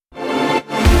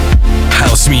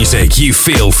music you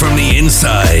feel from the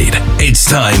inside. It's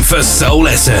time for Soul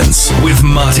Essence with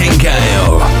Martin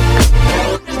Gale.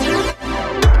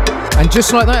 And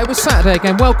just like that, it was Saturday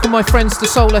again. Welcome, my friends, to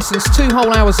Soul Essence. 2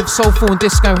 whole hours of soulful and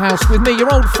disco house with me,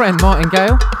 your old friend, Martin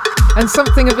Gale. And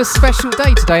something of a special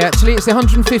day today, actually. It's the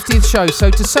 150th show.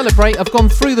 So to celebrate, I've gone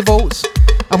through the vaults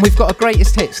and we've got a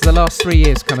greatest hits of the last 3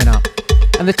 years coming up.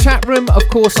 And the chat room, of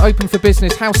course, open for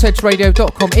business.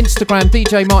 HouseEdgeRadio.com, Instagram,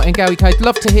 DJ Martin Gale UK. I'd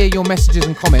love to hear your messages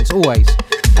and comments, always.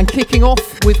 And kicking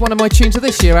off with one of my tunes of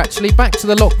this year, actually. Back to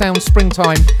the lockdown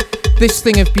springtime. This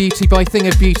Thing of Beauty by Thing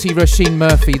of Beauty, Roisin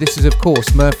Murphy. This is, of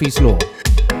course, Murphy's Law.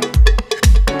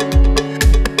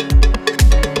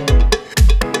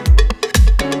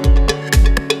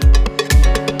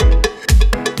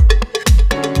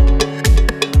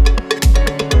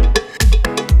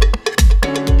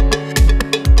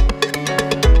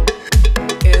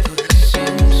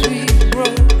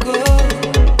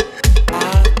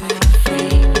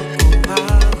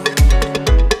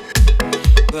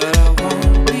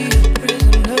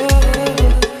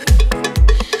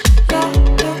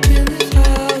 Up in this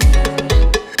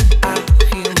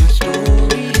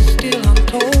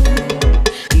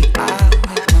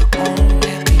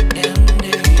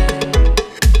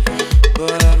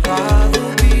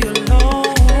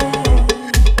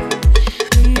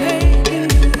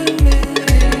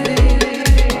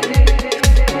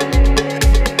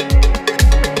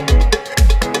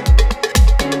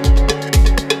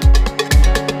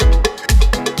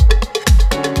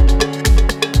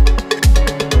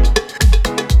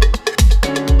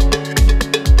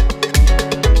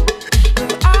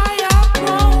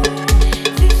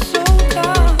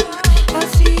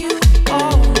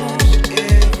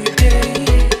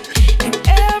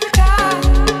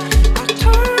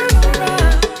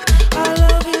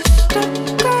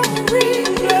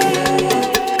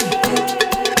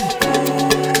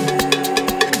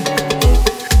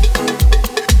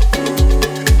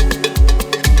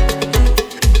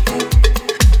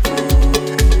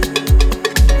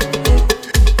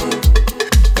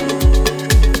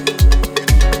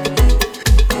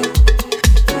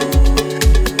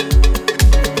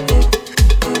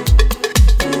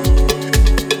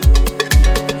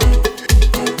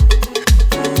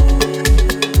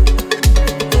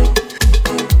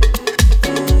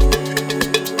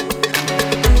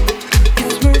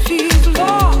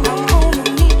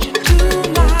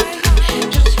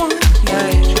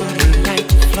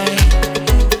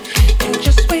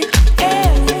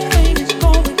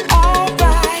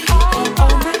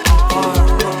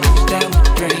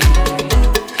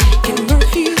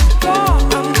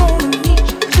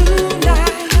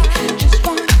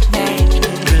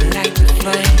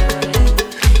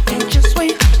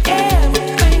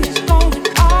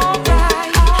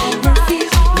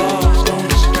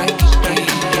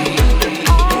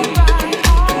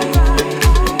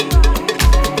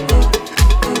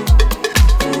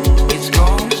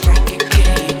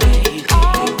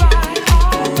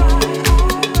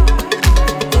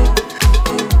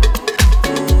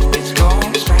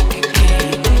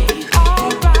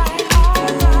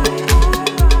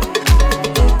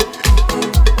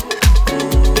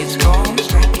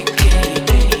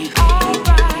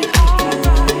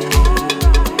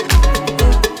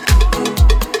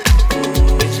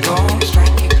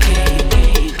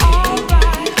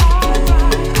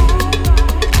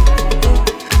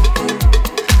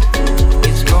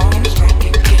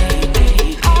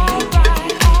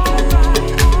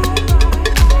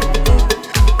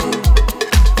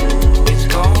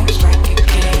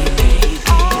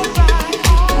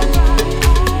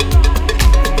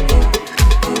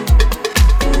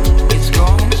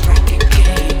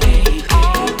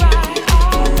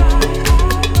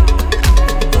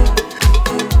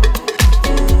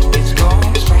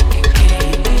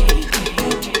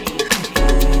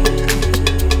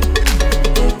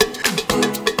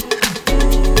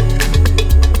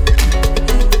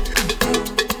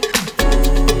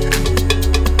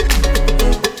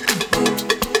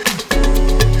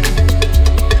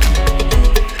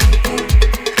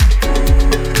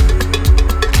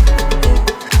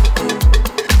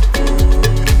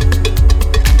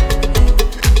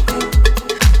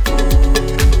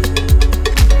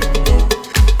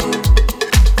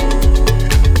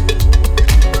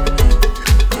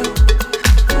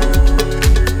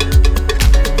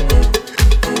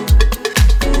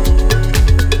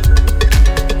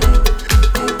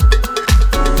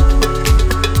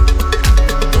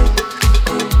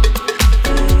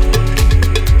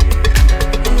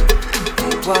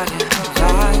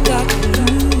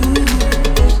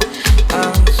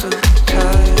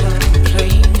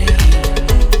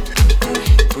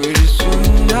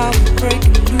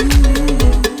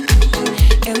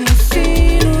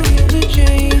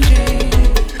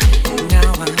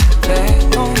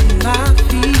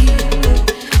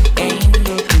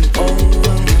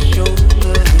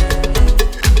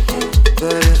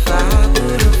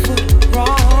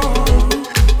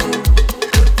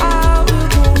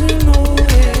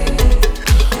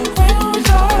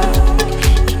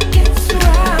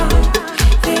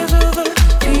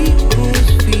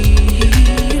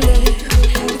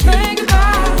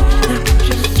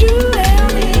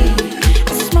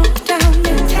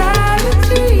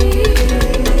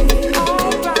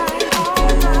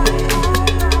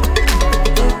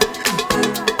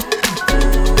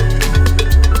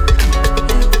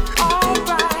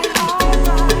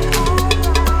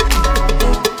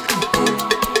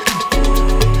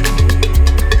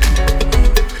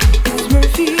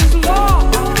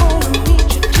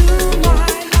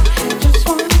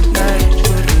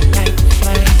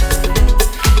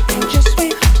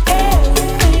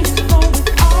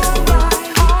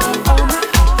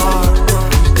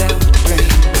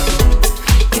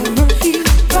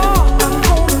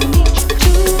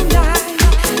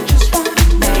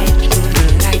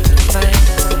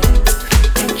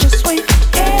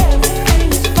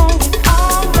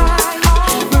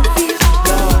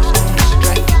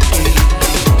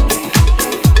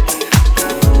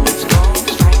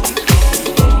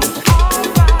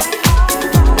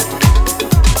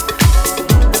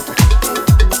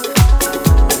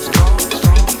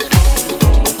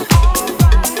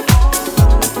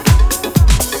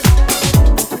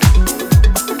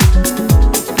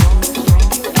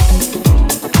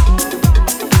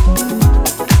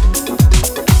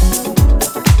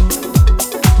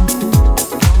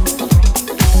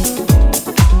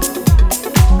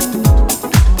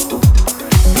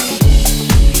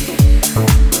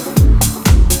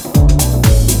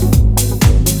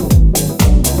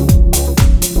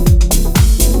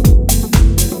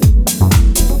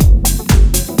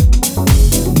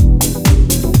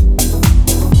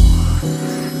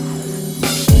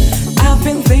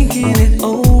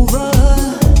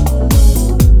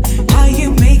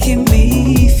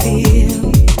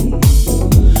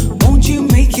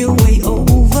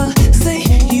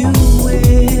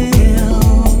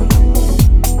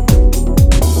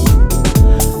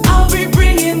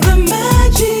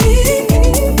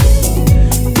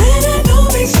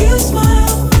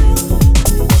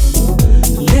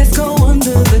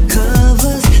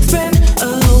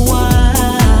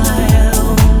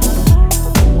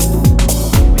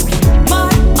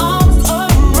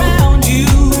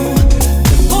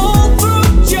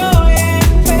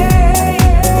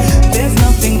There's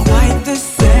nothing quite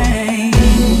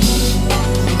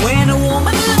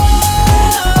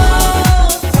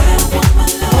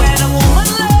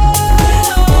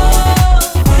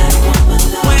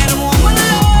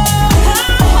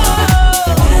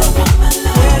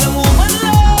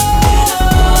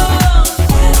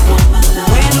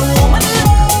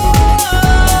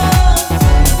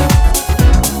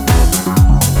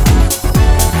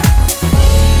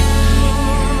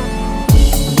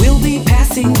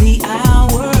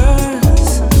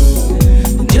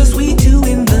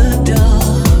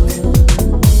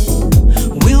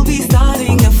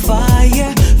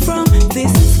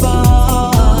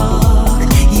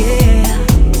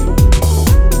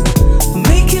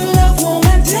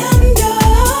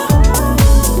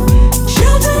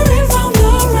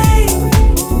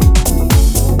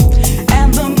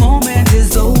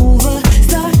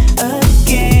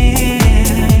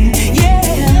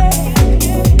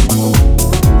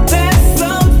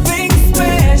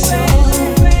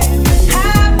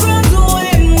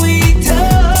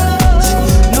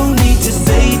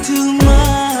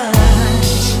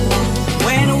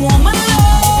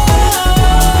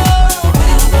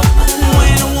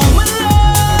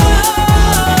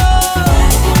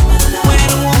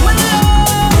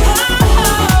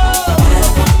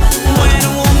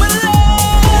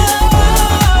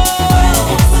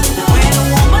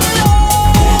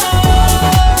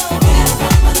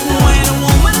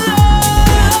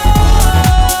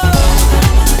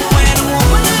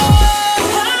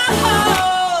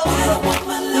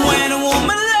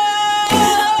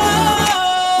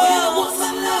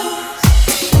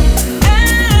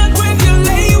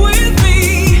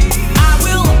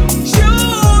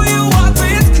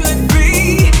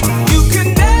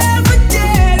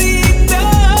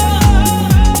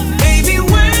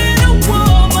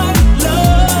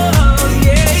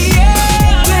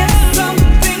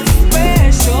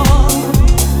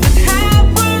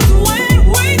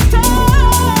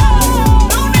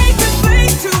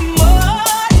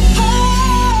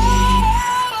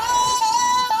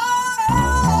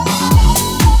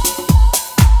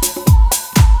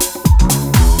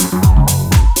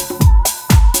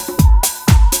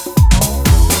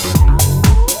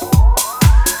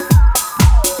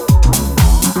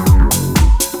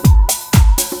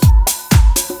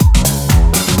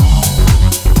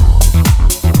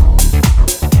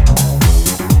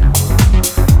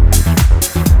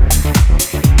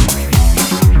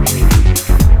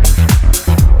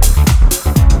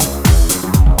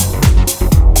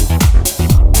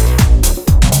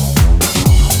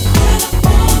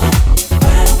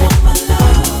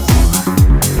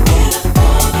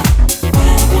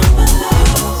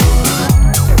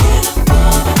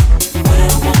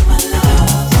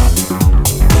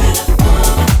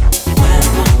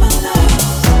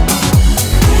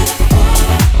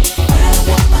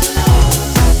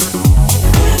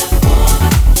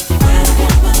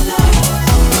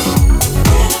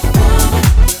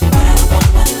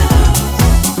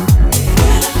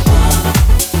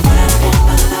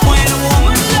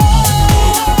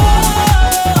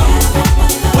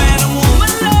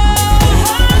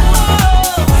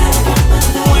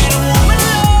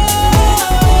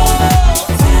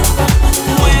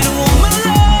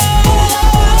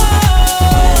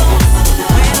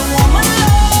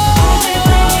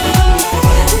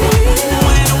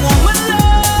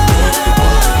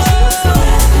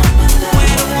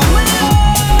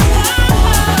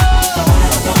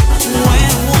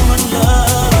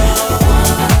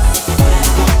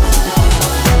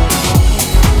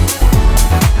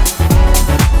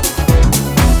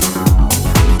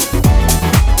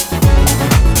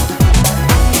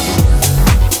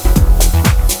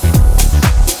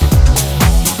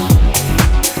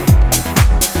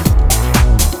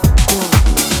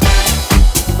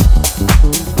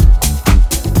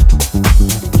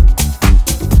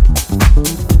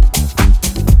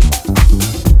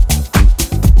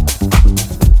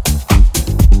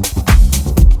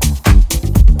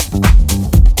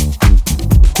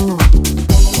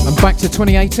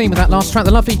 2018 with that last track.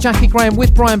 The lovely Jackie Graham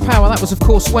with Brian Power. That was, of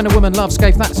course, When a Woman Loves.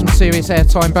 Gave that some serious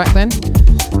airtime back then.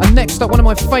 And next up, one of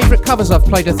my favourite covers I've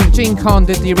played. I think Gene Khan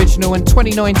did the original, and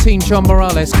 2019 John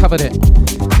Morales covered it.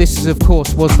 This is, of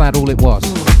course, Was That All It Was?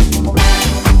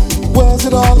 Was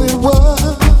it all it was?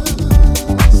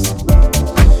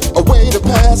 A way to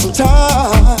pass some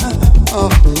time,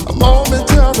 a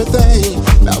momentary thing,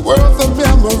 not worth a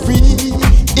memory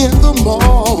in the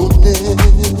morning.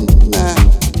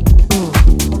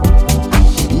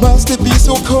 Must it be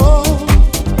so cold,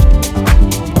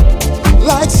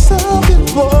 like something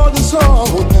for the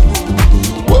soul?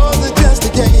 Was it just a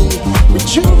game?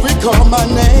 Would you recall my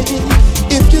name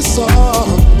if you saw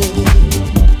me?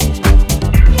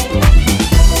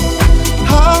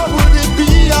 How would it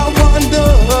be, I wonder,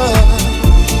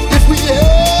 if we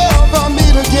ever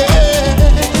meet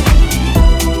again?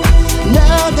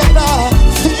 Now that I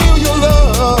feel your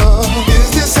love,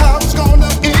 is this how it's gonna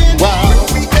end? Wow. Will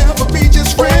we ever be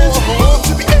just friends? Love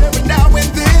to be every now and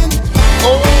then.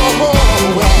 Oh,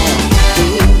 wow.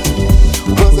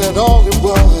 Was that all it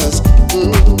was?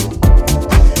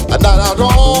 A night out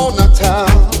on the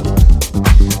town,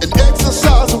 an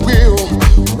exercise of will.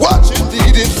 Watching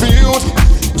did it feel?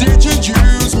 Did you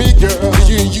use me, girl? Did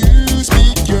you use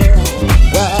me, girl?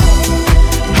 Wow.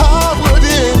 How would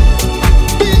it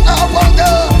be, I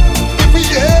wonder, if we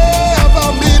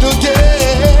ever meet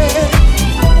again?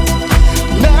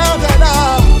 Now that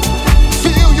I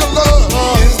feel your love,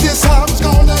 is this how it's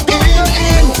gonna end?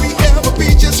 Will we ever be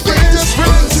just friends? Just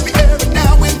friends to be every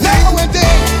now and then. Now and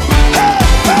then.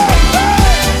 Hey, hey,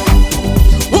 hey.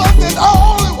 Was it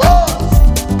all it was?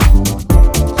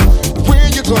 When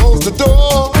you close the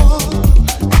door,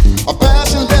 a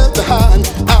passion left behind,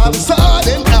 out of sight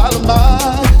and out of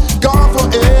mind, gone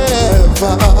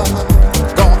forever,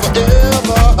 gone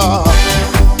forever.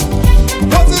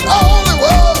 Was it all it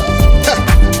was?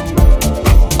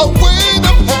 A way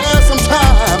to pass some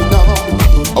time, no,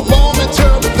 a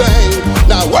momentary thing,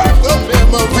 not worth the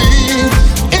memory.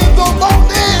 In the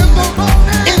morning,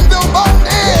 in the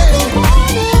morning,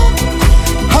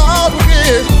 how would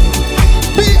it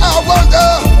be, I wonder,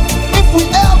 if we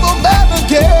ever met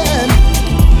again?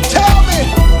 Tell me,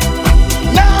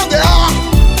 now that I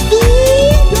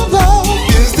feel your love,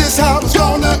 is this how it's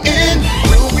gonna end?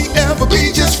 Will we ever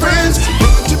be just friends?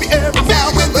 To be every now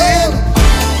and then.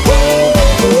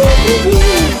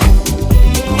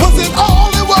 Was it all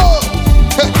it was?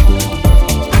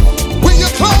 When you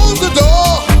close the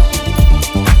door,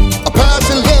 a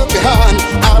passion left behind,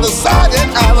 out of sight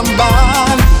and out of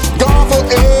mind, gone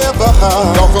forever,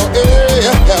 gone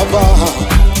forever,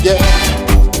 yeah.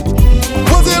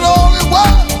 Was it all it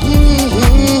was?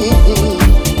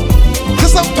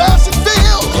 Just a passion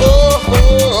feel,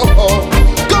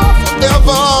 gone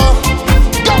forever,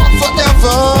 gone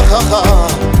forever.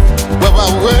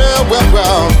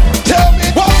 Well, tell me,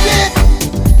 was it?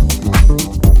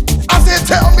 I said,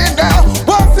 tell me now,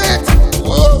 was it?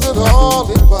 Was it all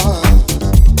it was?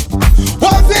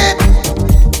 Was it?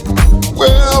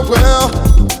 Well,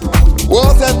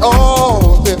 was that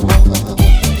all it was?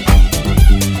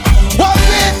 Was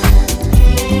it?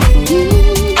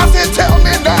 I said, tell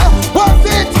me now, was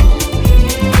it?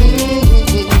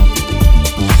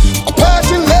 A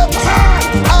passion left behind,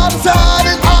 out of sight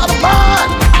and out of mind.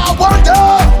 I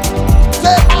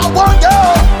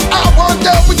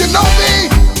wonder, would you know me?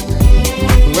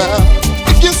 Well,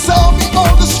 if you saw me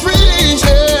on the street,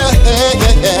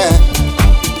 yeah.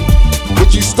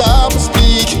 Would you stop and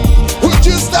speak? Would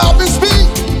you stop and speak?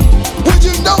 Would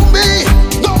you know me?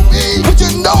 Know me? Would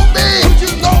you know me? Would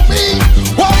you know me?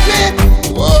 Was it?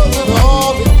 Was it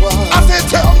all it was? I said,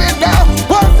 tell me now,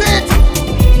 was it?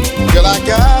 Girl, I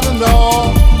gotta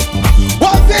know.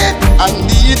 Was it? I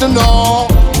need to know.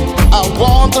 I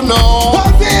want to know.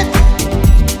 Was it?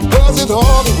 Was it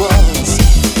all it was?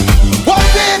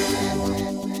 Was it?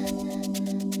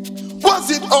 Was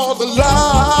it all the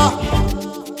lie?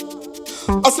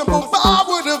 A simple vow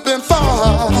would have been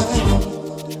fine.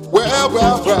 Well,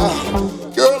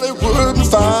 girl, it wouldn't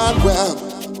fine. Well,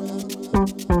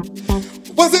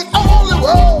 was it all it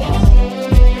was?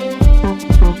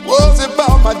 Was it by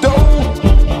my door?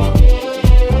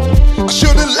 I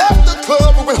should have left the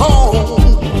club and went home.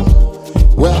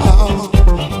 Well,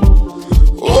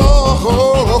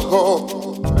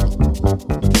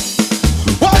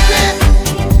 was it?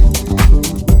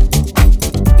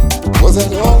 Was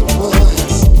that all it was?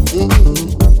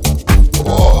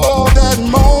 Oh, that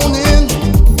morning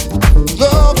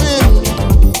loving.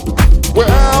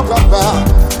 Well.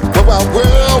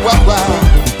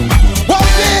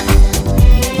 Was it?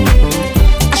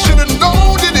 I should have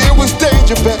known that it was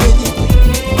danger, babe.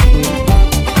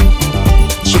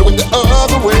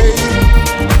 way,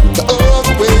 the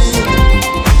other way.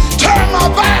 Turn my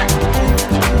back.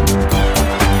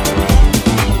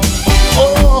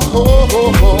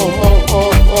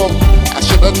 I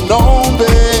should have known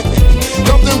that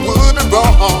something would be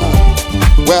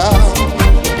wrong. Well,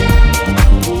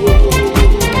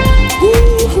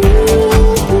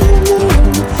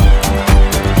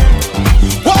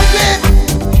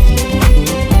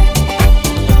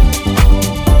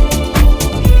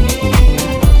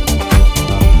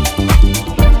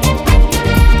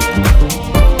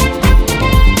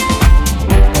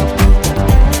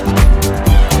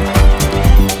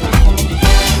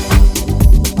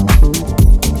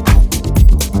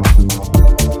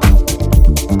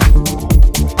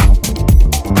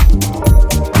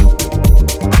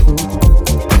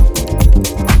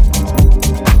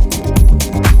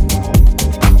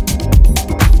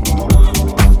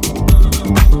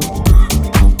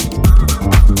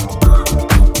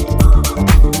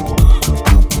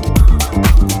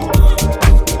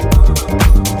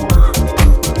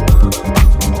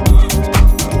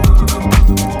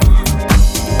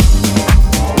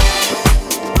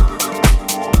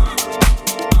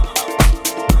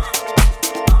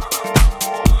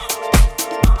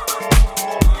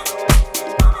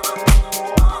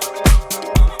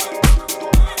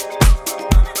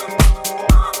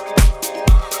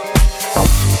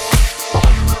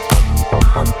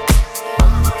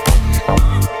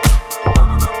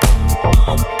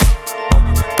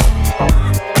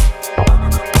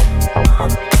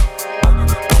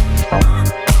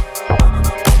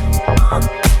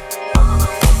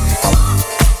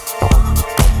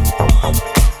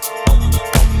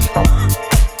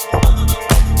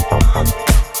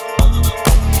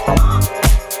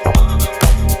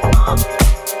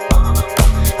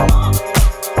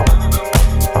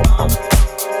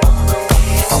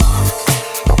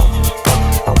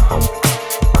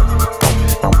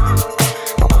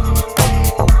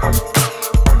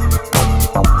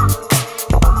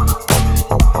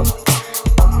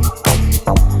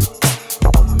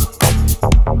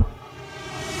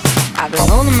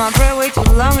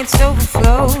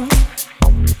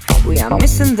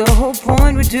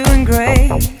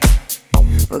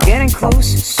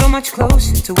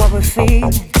 was it? To what we're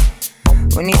feeling,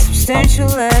 we need substantial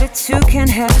attitude, can't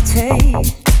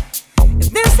hesitate.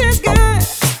 If this is good,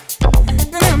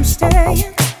 then I'm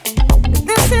staying. If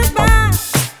this is bad,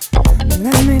 then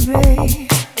let me be.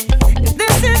 If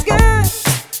this is good,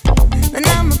 then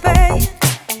I'm obeying.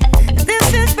 If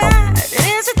this is bad, it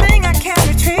is a thing I can't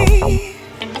retrieve.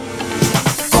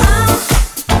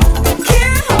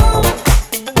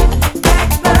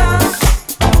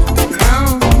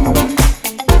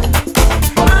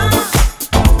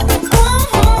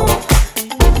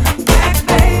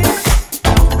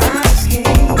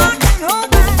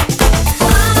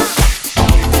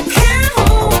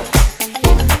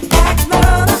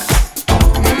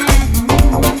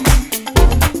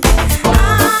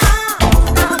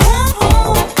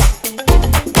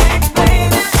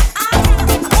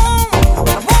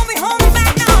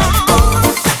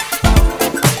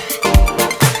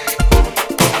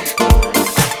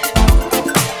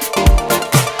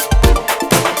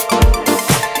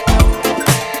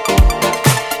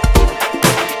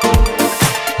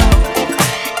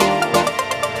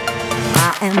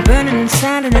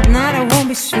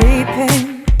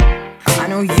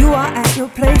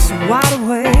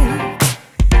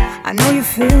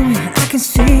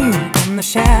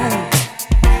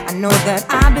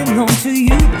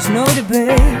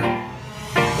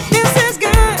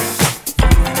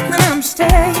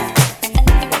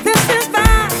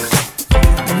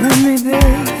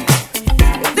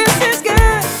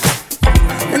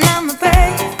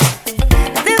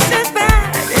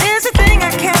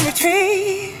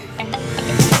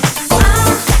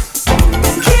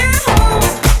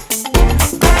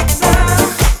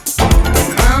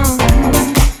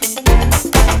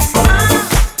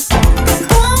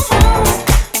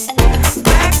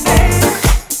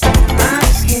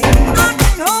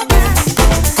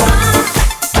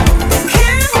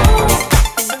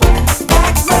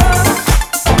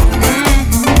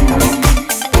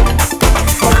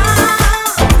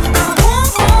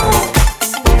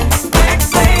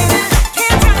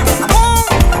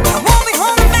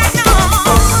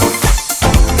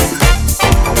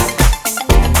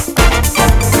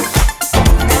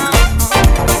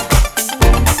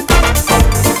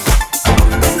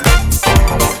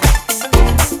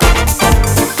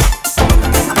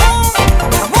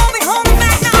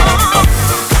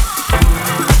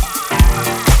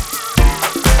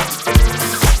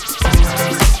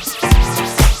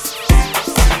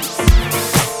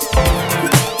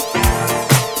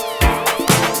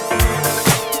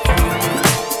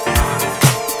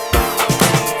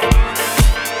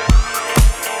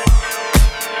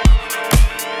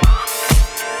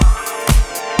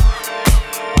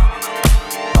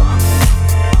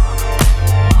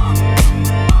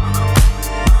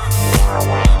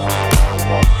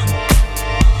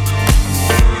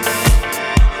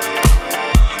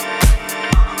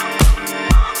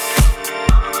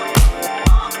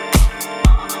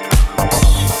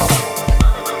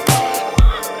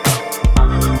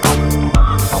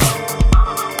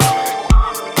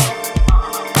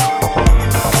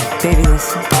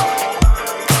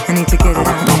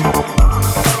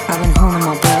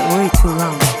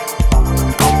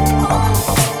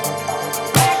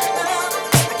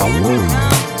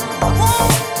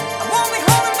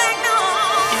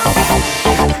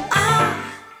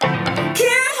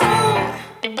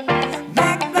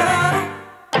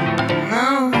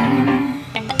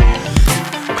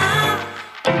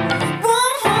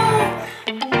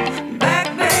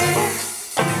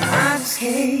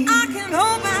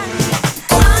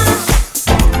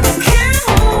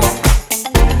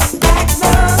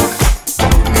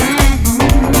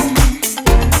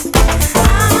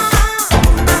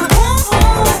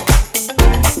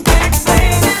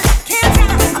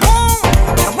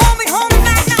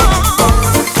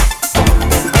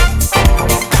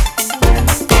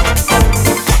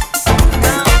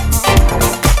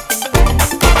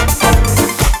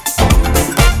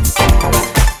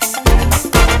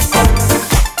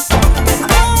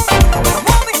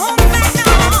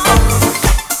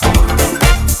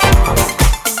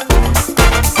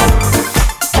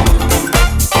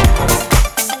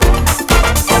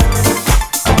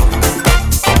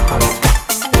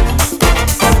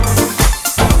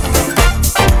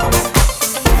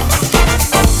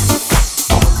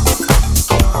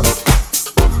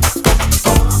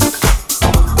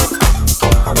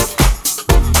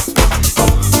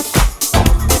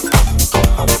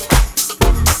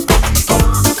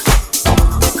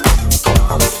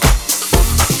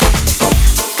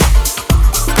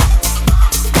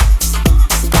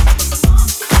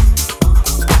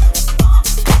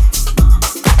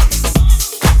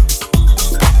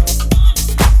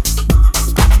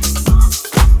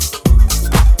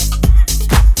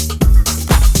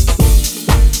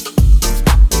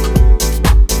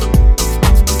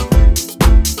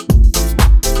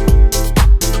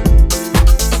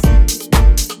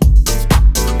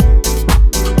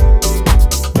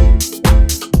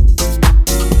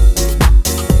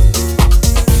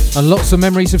 And lots of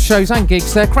memories of shows and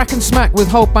gigs there. Crack and Smack with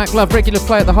Hold Back Love, regular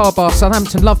play at the Hard Bar,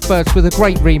 Southampton Lovebirds with a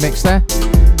great remix there.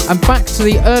 And back to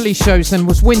the early shows then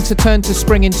was Winter Turned to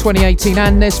Spring in 2018,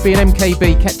 and Nesby and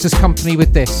MKB kept us company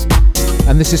with this.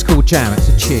 And this is called Jam, it's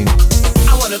a tune.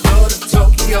 I wanna go to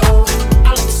Tokyo, I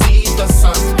like to see the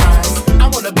sunrise. I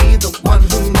wanna be the one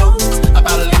who knows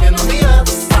about living on the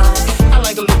other side. I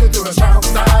like looking through a child's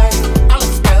eye. I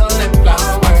like smelling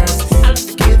flowers. I like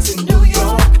the kids in New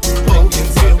York, poking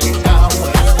till we hours.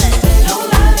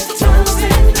 Nobody turns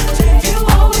in, you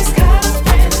always got a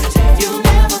friend. You'll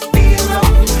never be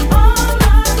alone all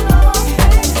night long.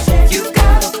 You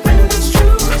got a friend that's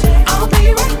true, I'll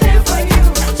be right there for you.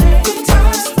 Good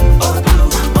times or the blue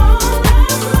all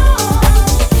night long.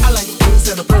 I like things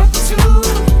that are purple too.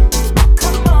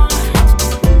 Come on,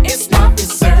 it's not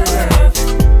reserved.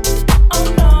 Oh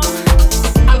no,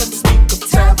 I like to speak of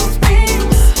taboo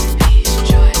things. Peace,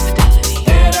 joy, fidelity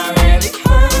that I rarely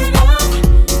heard of.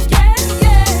 Yeah,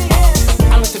 yeah,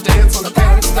 yeah. I like to dance on the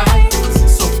Paris night,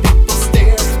 so people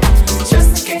stare. Just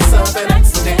in case of an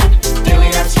accident, daily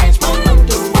I change my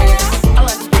underwear. I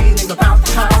like reading about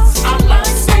the house. I like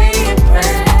saying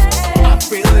prayers. I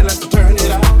really like to turn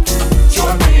it up.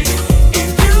 Join me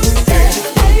if you dare.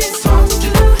 It's hard to do.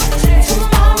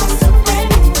 Tomorrow's a brand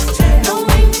new.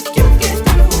 Knowing you get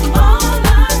through all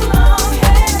night long.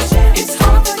 It's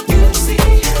hard for you to see.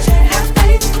 Have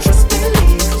faith, trust,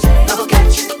 believe. Love will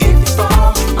catch you if you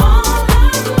fall all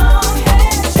night long.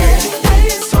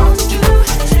 It's hard to do.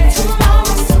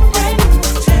 Tomorrow's a brand new.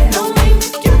 Knowing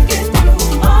you get through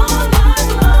all night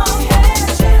long.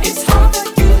 It's hard for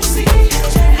you to see.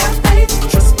 Have faith,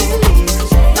 trust, believe.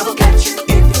 Love will catch you if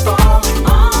you fall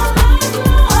all night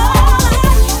long.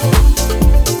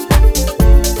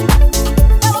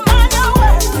 Never mind your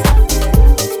words.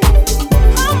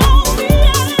 Come on, be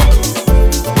honest.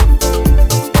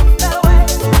 That way,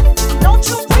 don't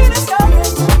you be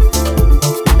discouraged.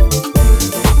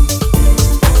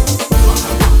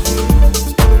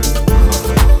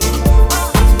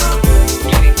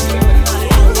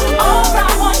 All I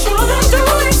want you to do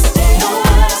is know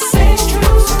what I say is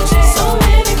true. So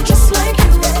many just like you,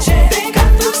 they got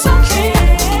through something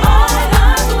all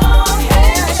night long.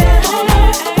 Don't know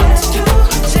what to do.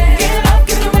 Get up,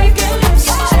 get away, get loose.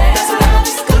 That's what I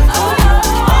was good for you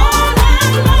all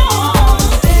night long.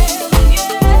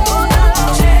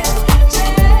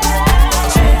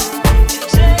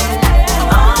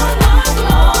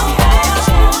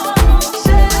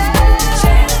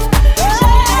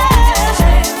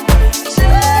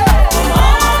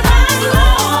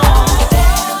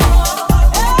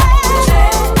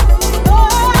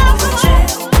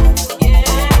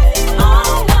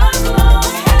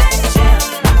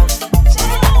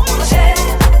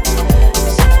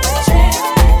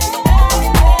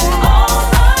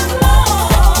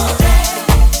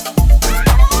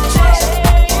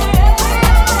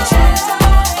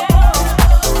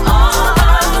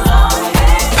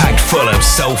 Packed full of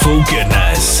soulful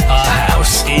goodness. Our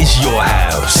house is your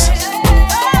house.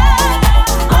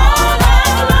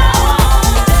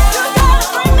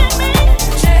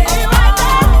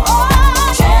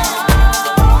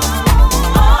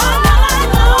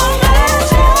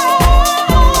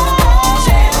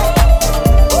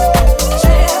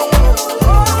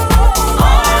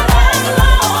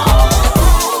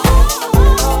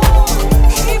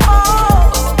 Keep on.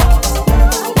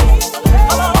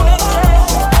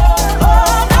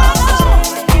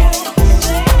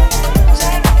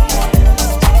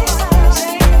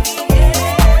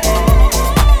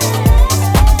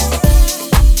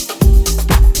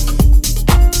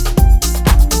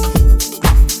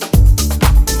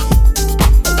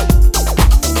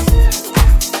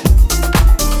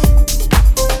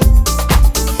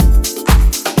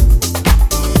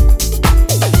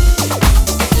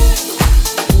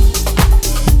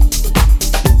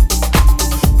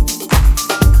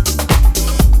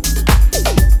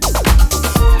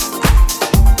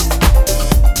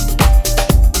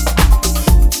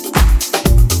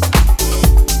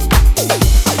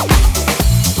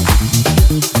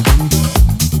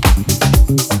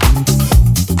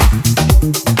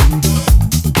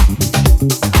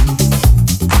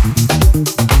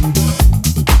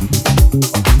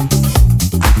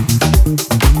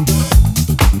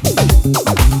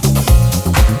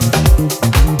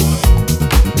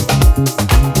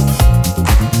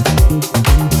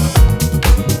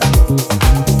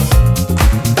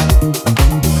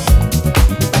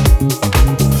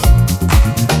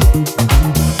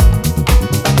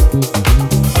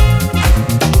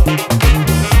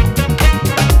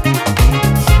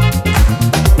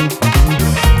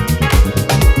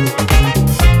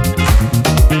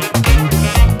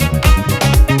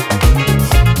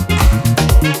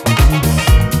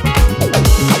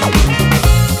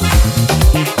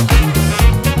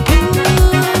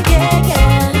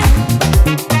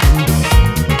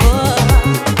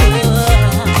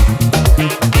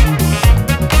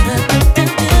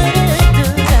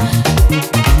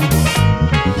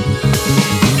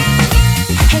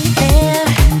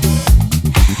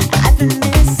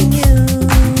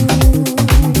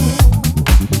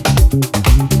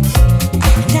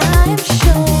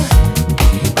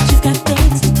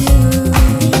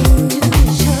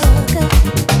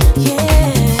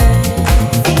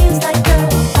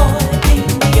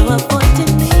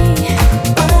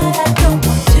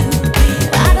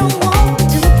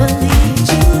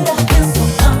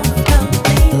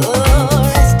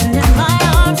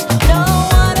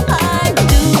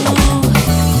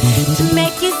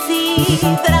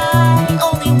 that I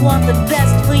only want the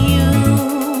best for you.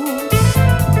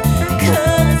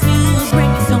 'Cause you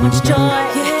bring me so much joy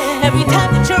every time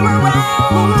that you're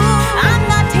around. I'm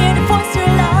not here to force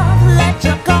your love, let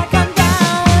your guard come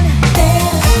down.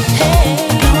 Hey,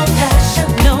 no pressure,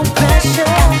 no pressure.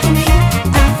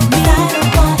 Not for me, I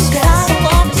don't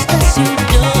want to stress you,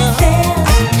 no.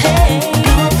 Hey,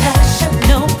 no pressure,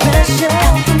 no pressure.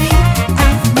 Not for me,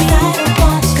 I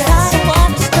don't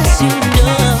want to stress you, no.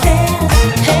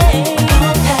 Hey, no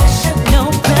pressure, no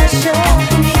pressure. Not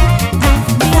for me,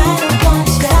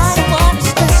 I don't want to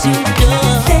stress you, no.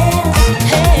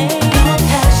 Hey, no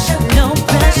pressure, no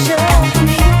pressure. Not for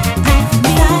me,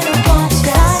 I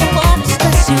don't want to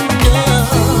stress you, no.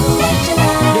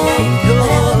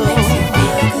 Whatever makes you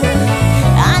feel good,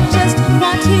 I just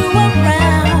want you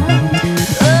around,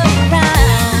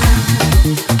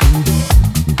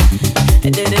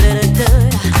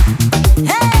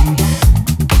 Hey,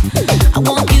 I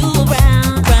want you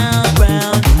around,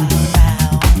 round.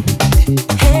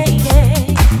 Hey,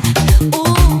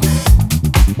 ooh.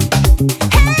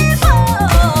 Hey boy,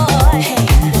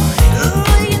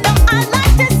 ooh, you know I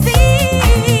like to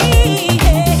see,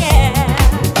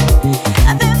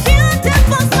 that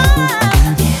beautiful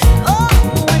smile. Oh,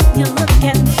 when you look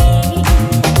at me,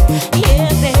 yeah,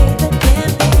 baby.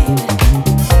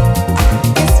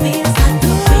 This feels like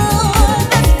a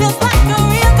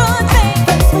real good thing.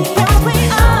 We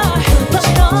are, but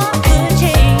it all could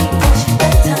change.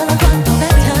 Better.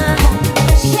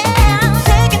 Yeah,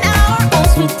 taking our own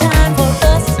sweet time for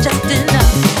us is just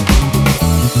enough,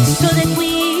 so that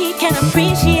we can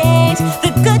appreciate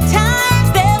the good times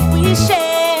that we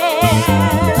share.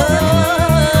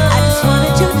 I just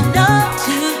wanted you to know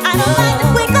I don't mind if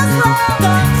we go slow,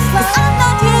 'cause I'm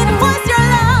not here to force your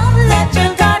love, let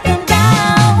your guard come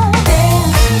down.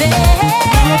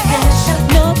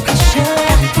 No pressure,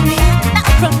 not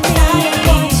from me,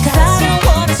 'cause I don't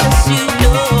wanna stress you,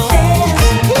 no.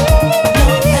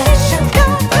 No pressure,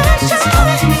 just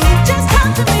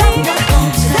come to me, 'cause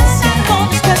I don't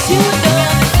wanna stress you, no.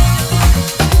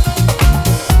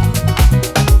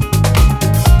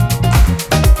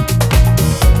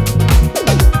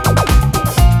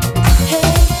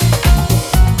 Hey,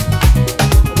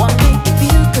 wanna make you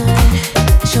feel good,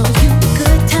 show you a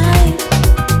good time.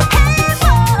 Hey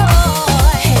boy,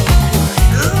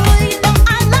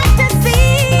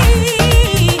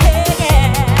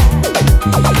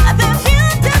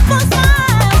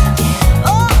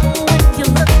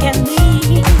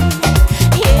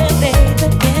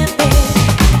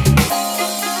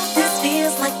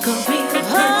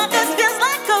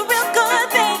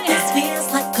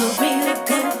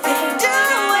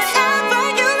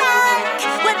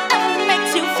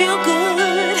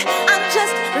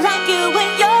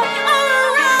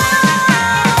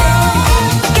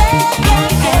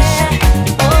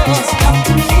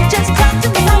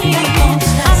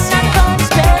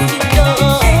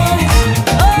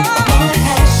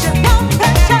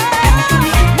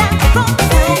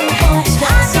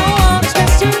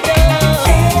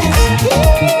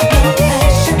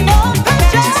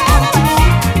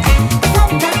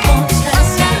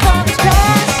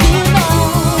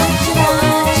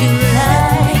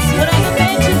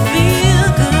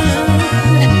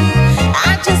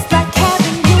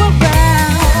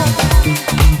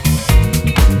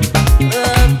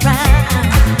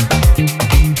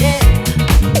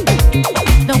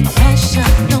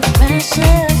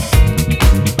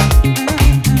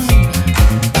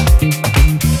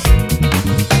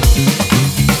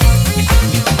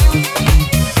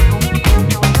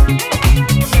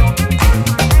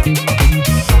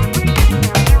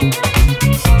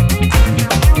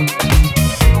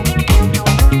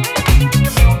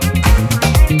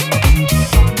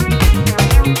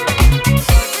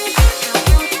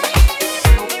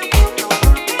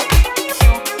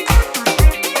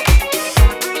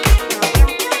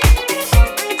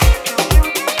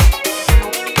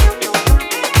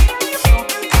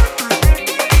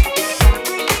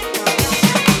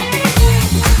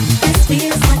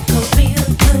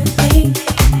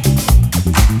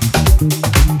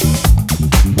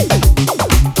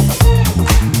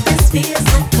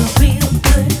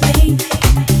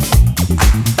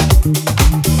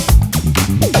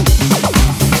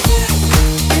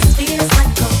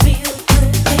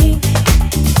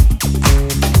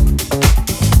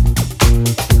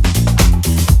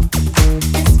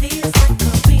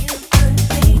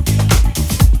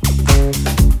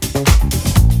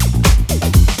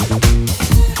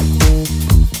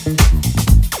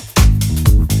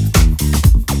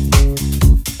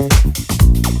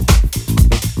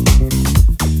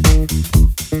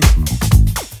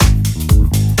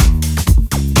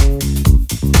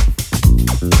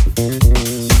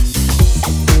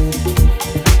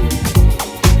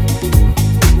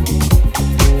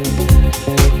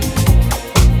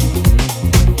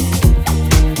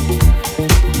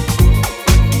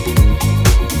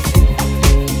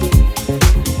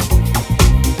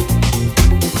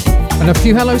 a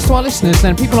few hellos to our listeners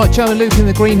then. People like Joe and Luke in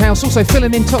the greenhouse. Also Phil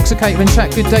and Intoxicator in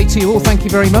chat. Good day to you all. Thank you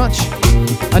very much.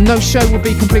 And no show would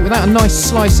be complete without a nice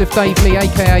slice of Dave Lee,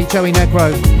 aka Joey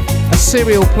Negro. A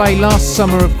serial play last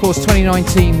summer, of course,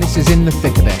 2019. This is In the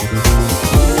Thick of It.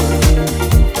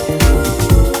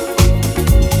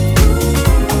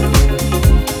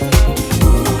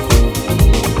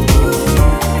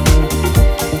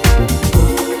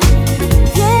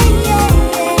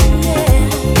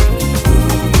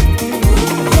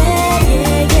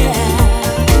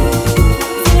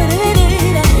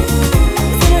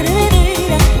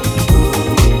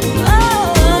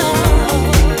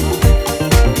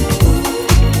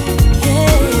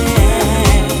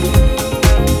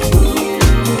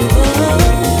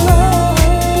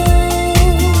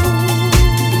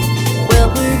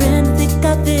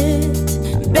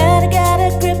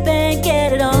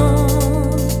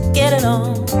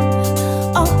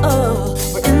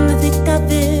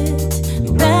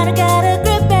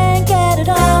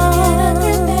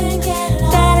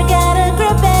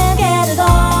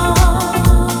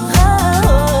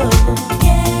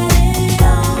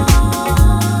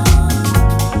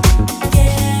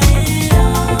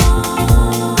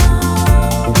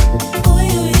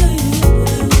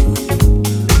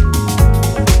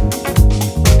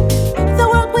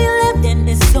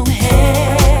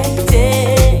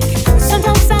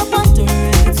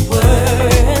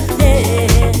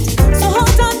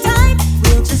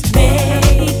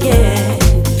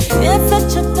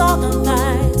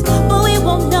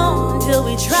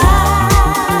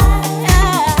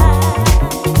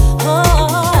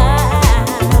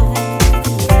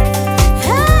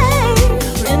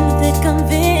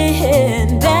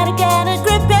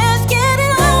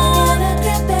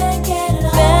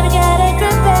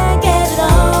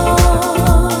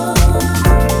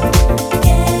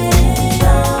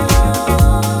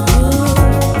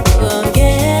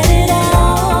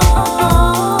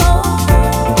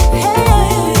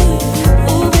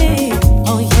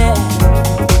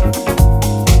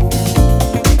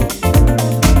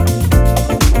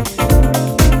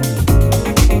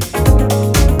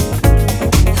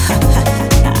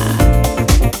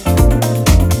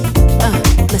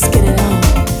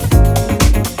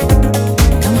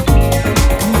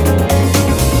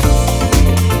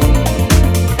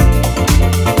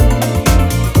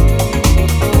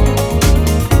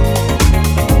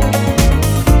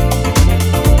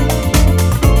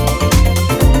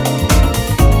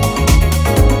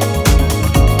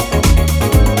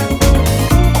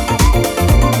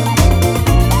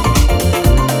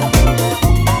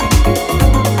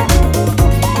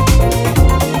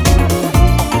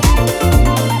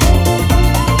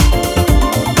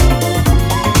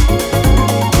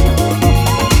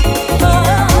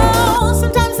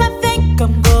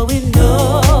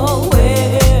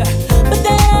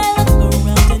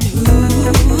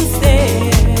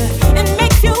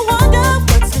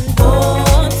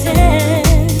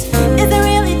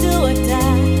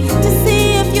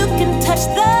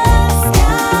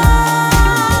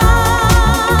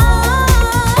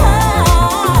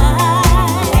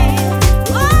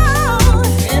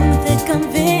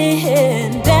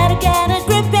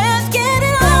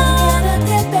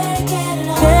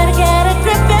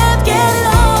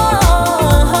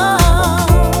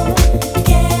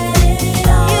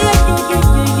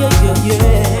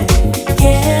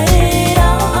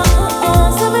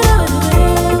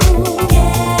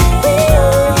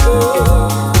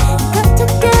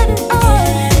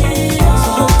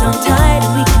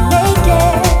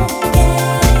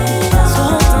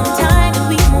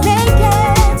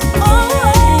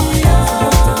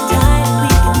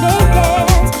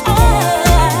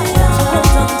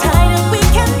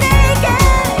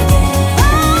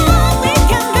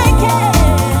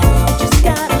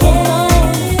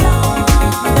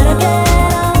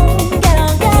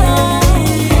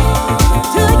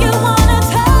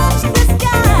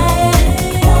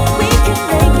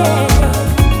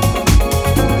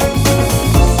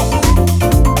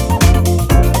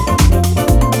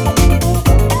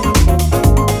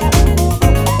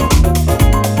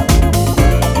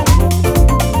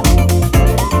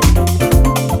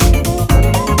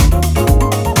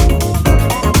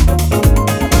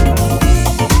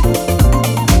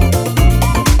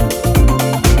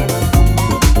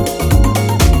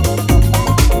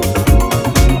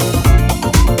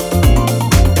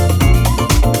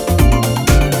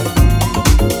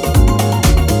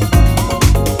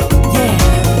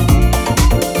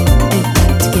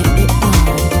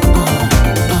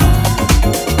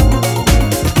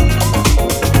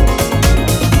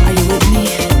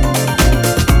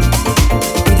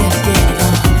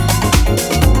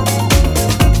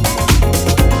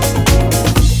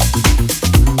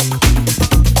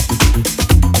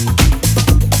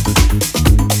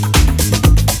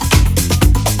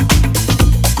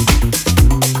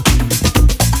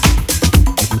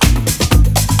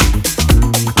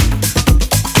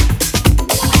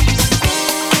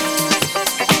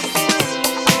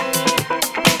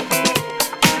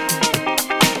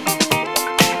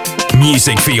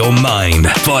 Music for your mind,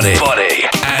 body,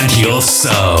 and your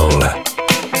soul.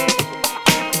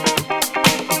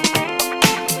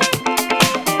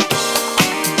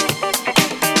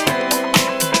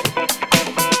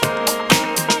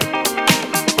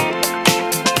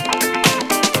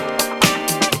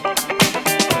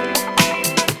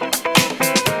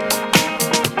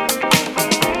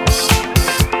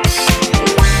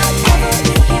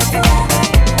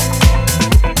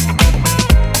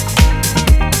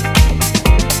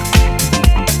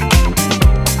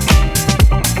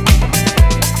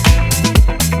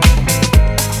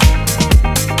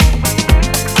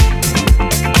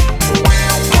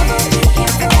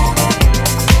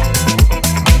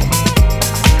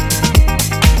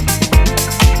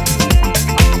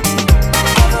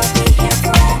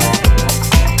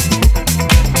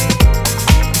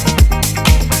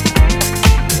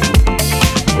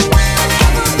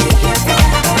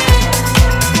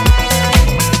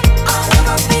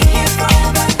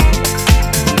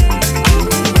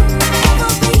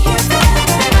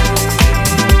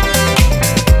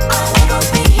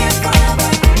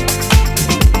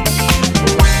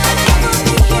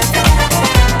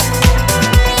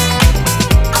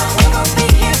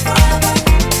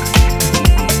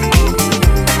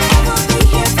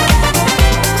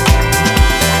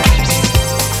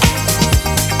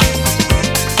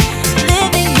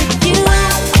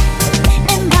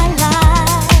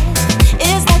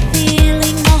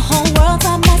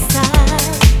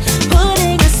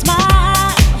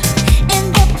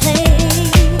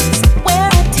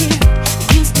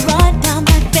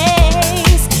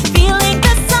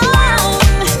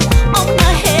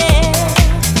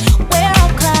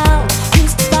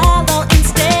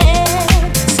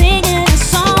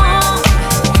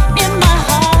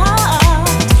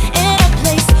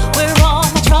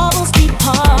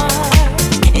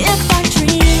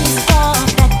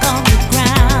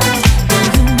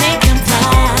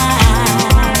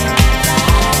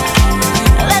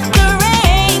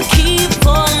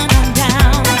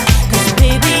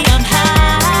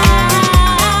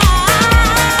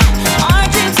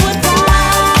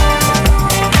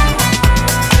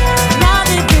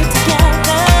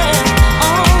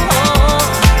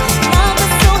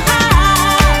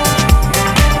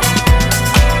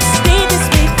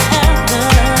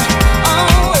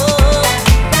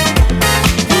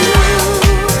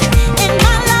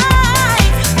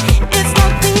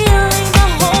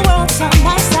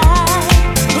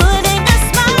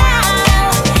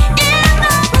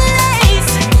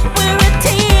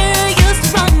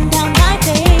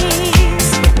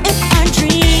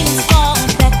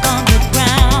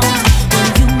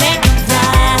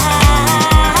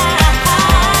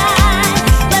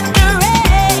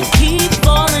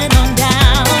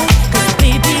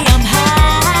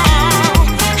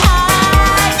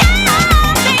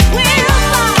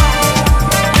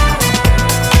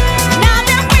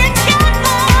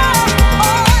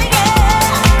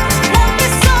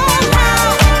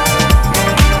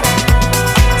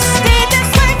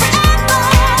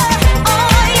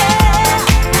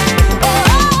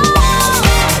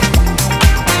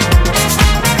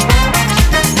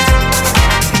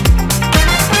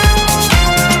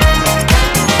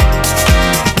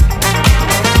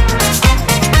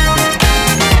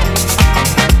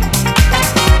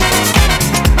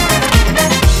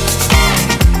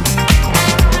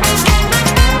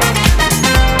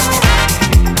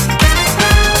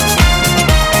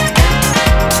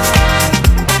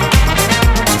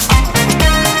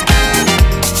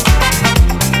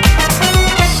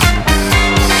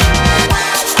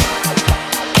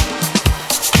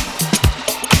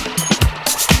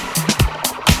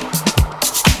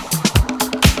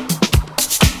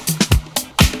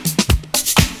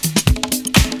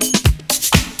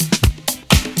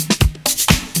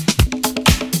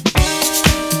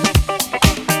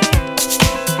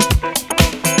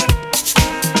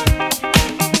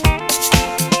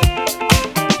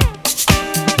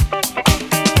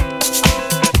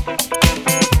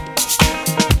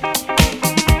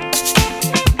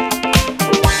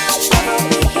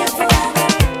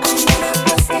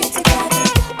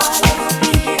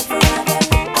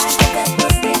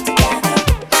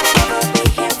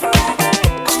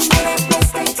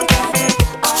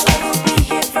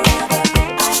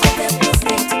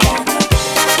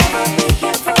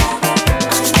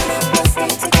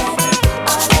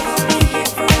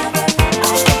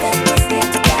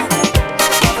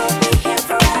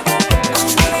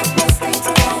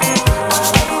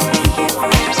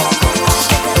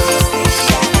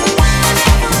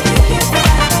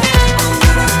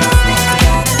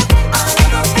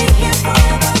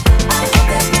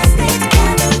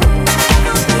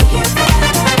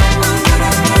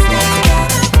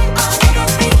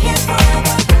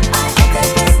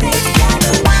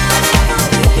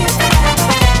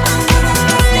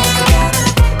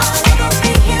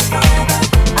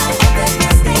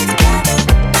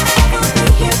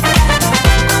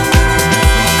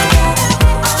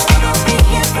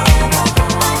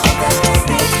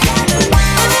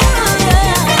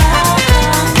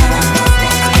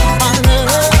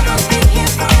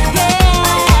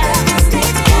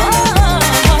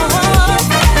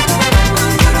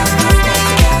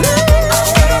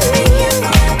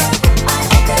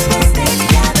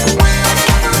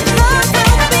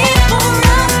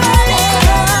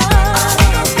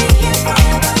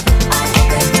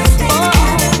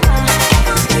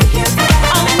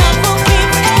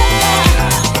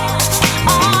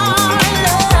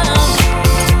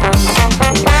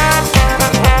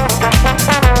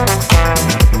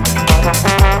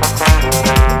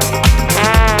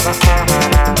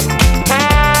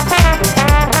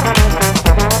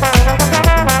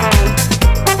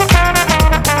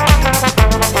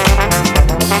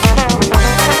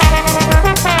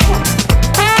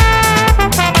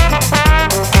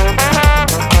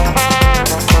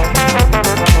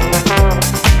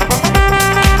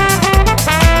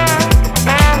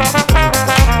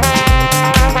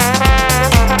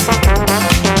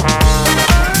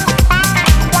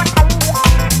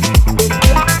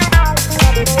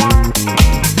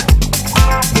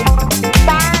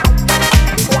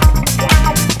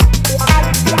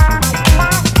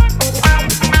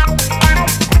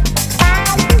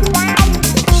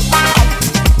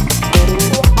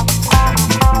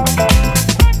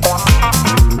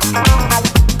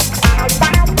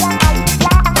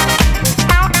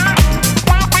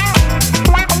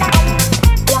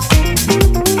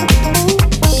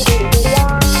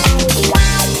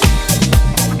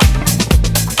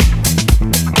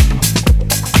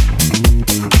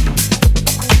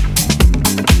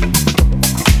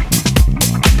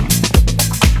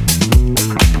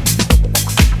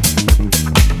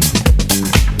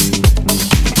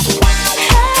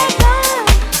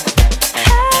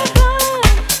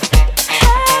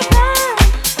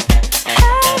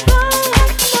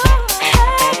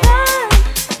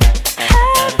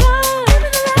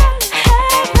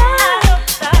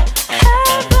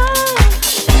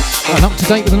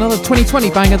 date with another 2020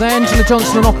 banger there. Angela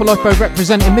Johnson and Opolopo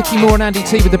representing Mickey Moore and Andy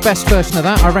T with the best version of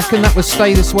that. I reckon that was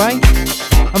Stay This Way.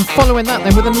 And following that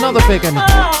then with another big one.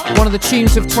 One of the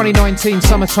tunes of 2019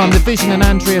 summertime, The Vision and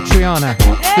Andrea Triana.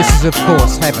 This is of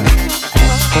course Heaven.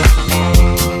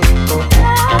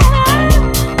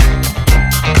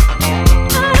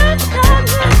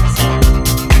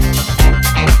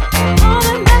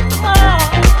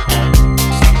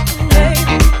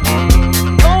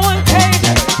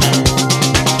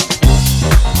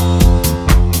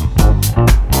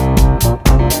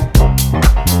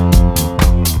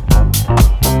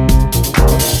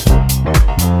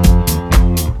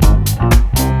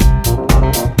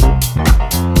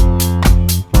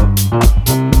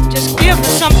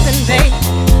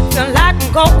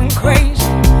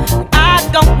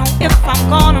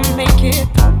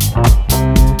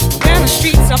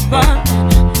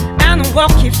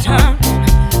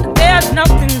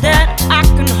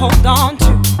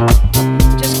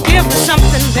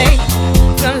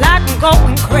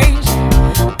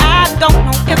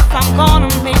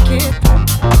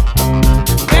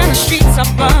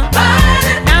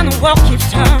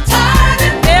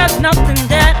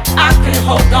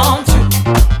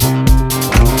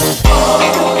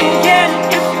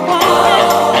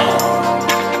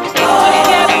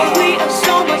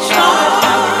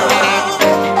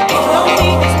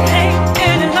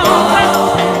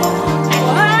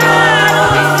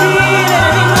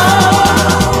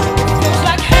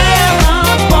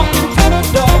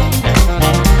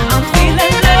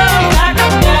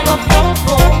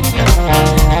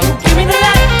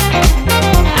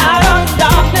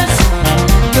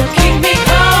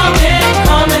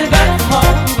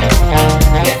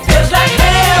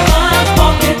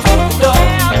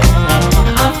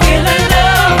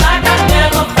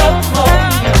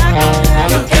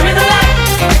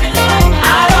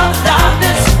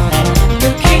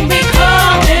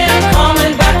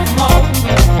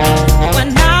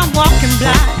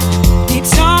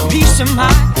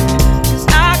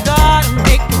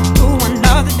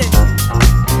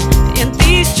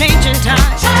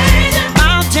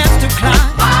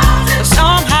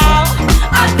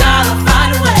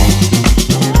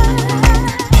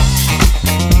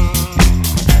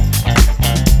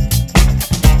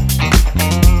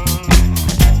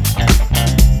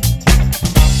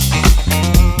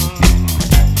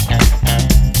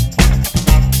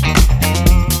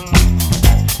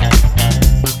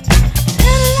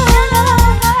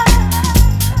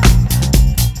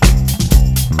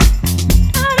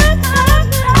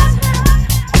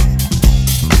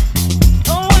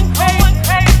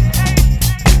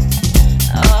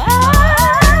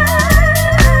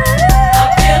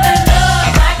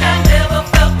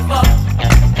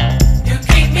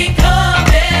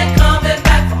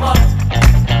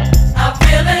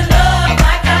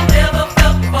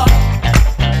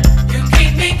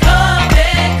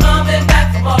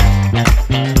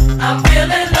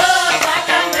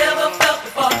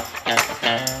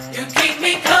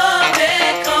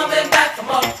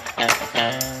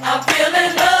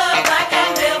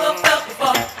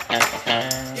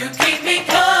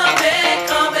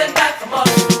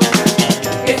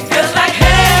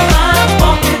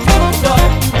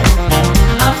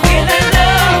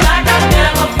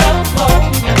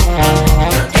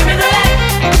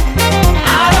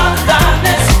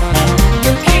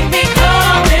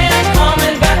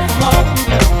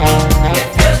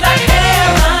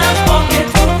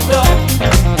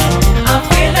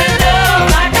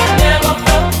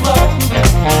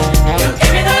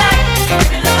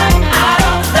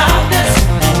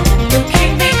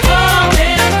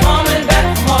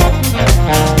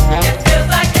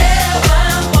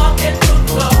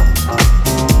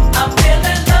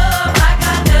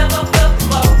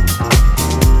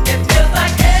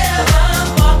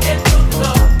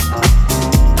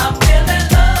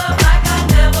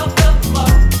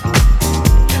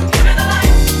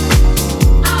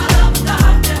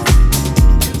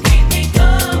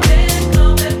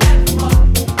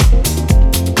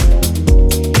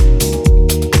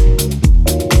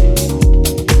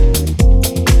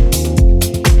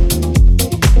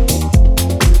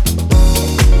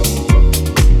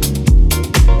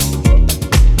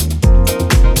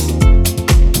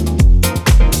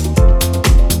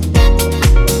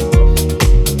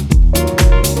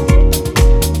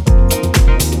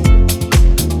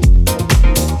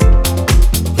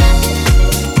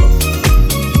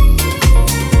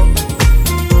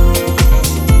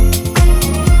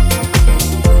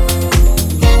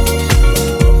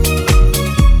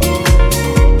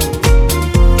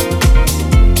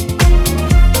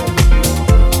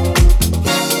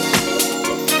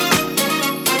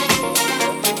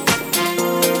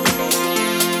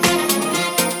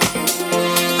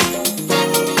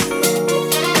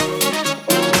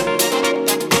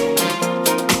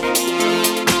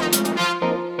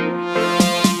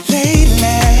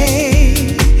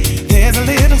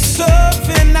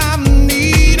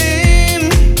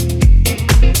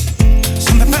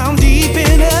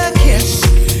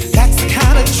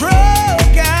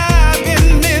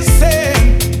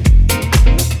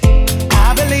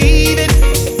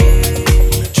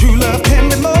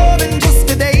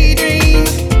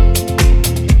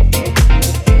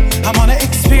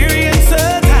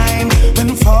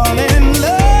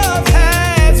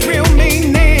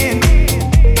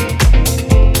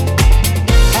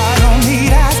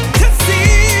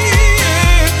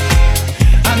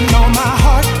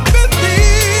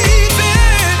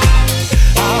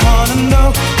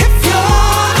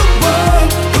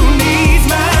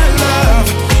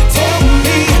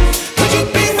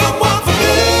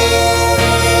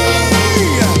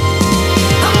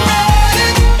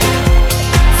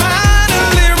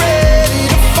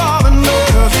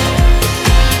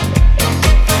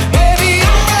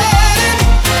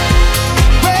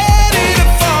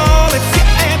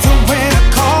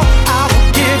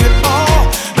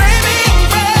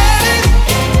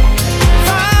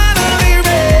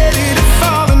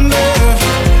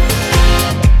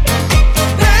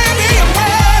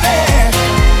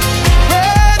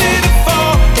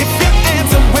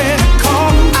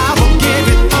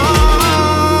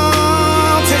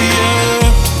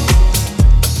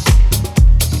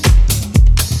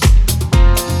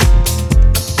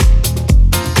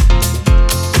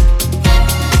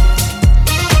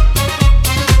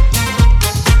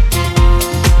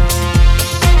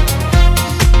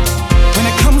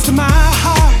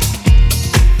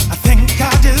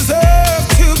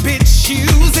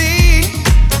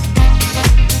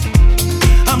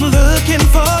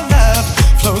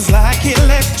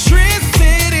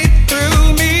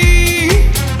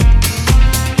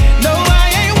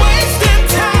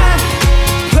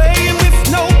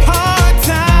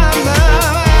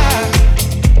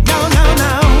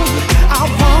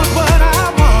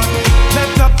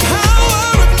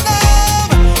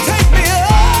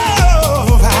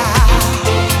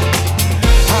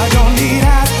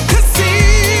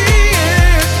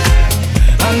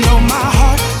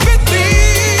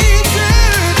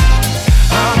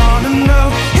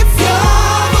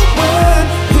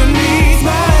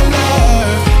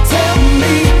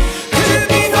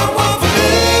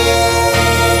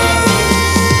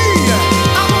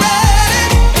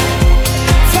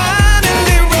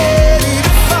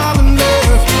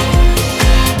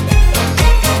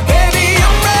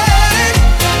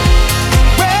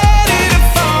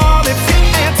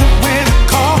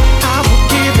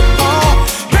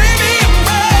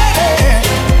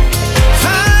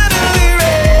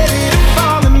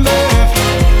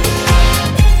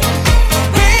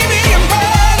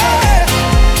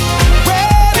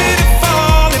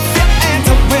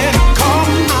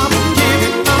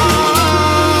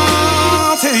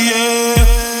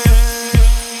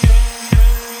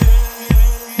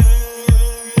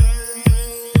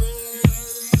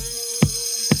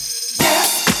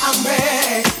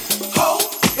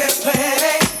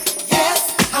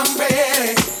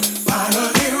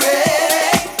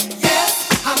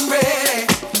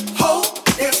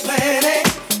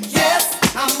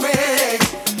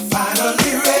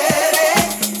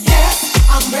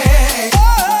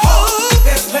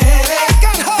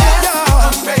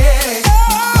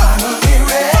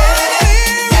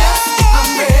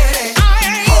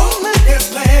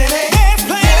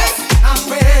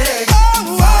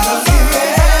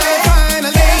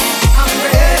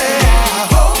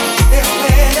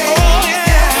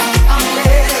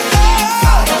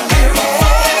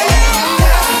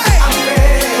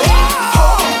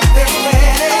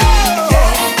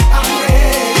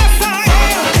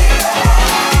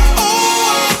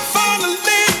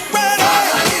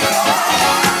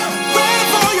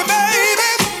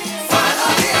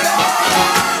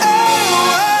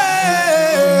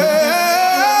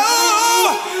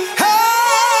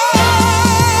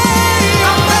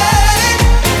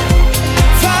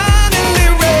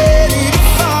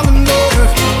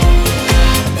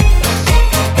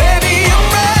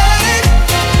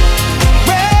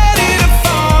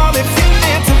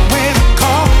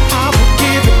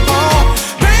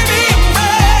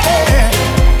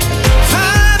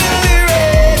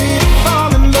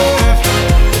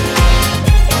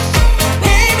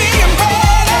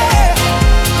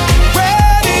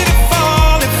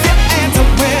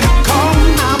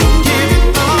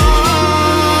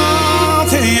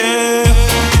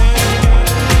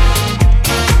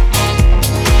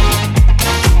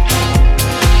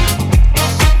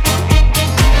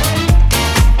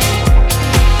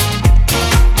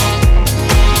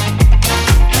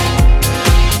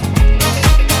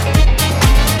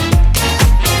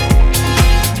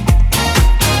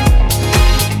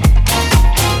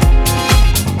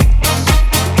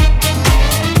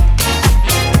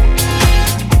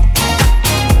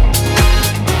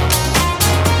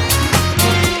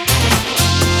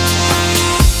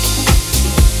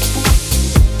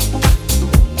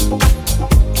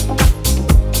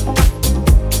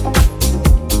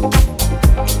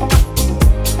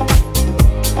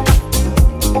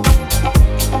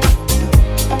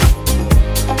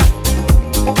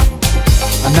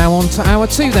 hour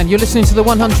 2 then. You're listening to the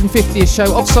 150th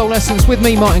show of Soul Essence with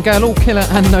me, Martin Gale, all killer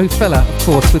and no filler, of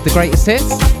course, with the greatest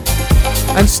hits.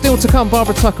 And still to come,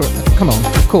 Barbara Tucker. Come on,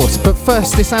 of course. But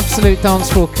first, this absolute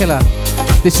dance floor killer.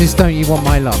 This is Don't You Want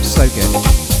My Love. So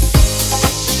good.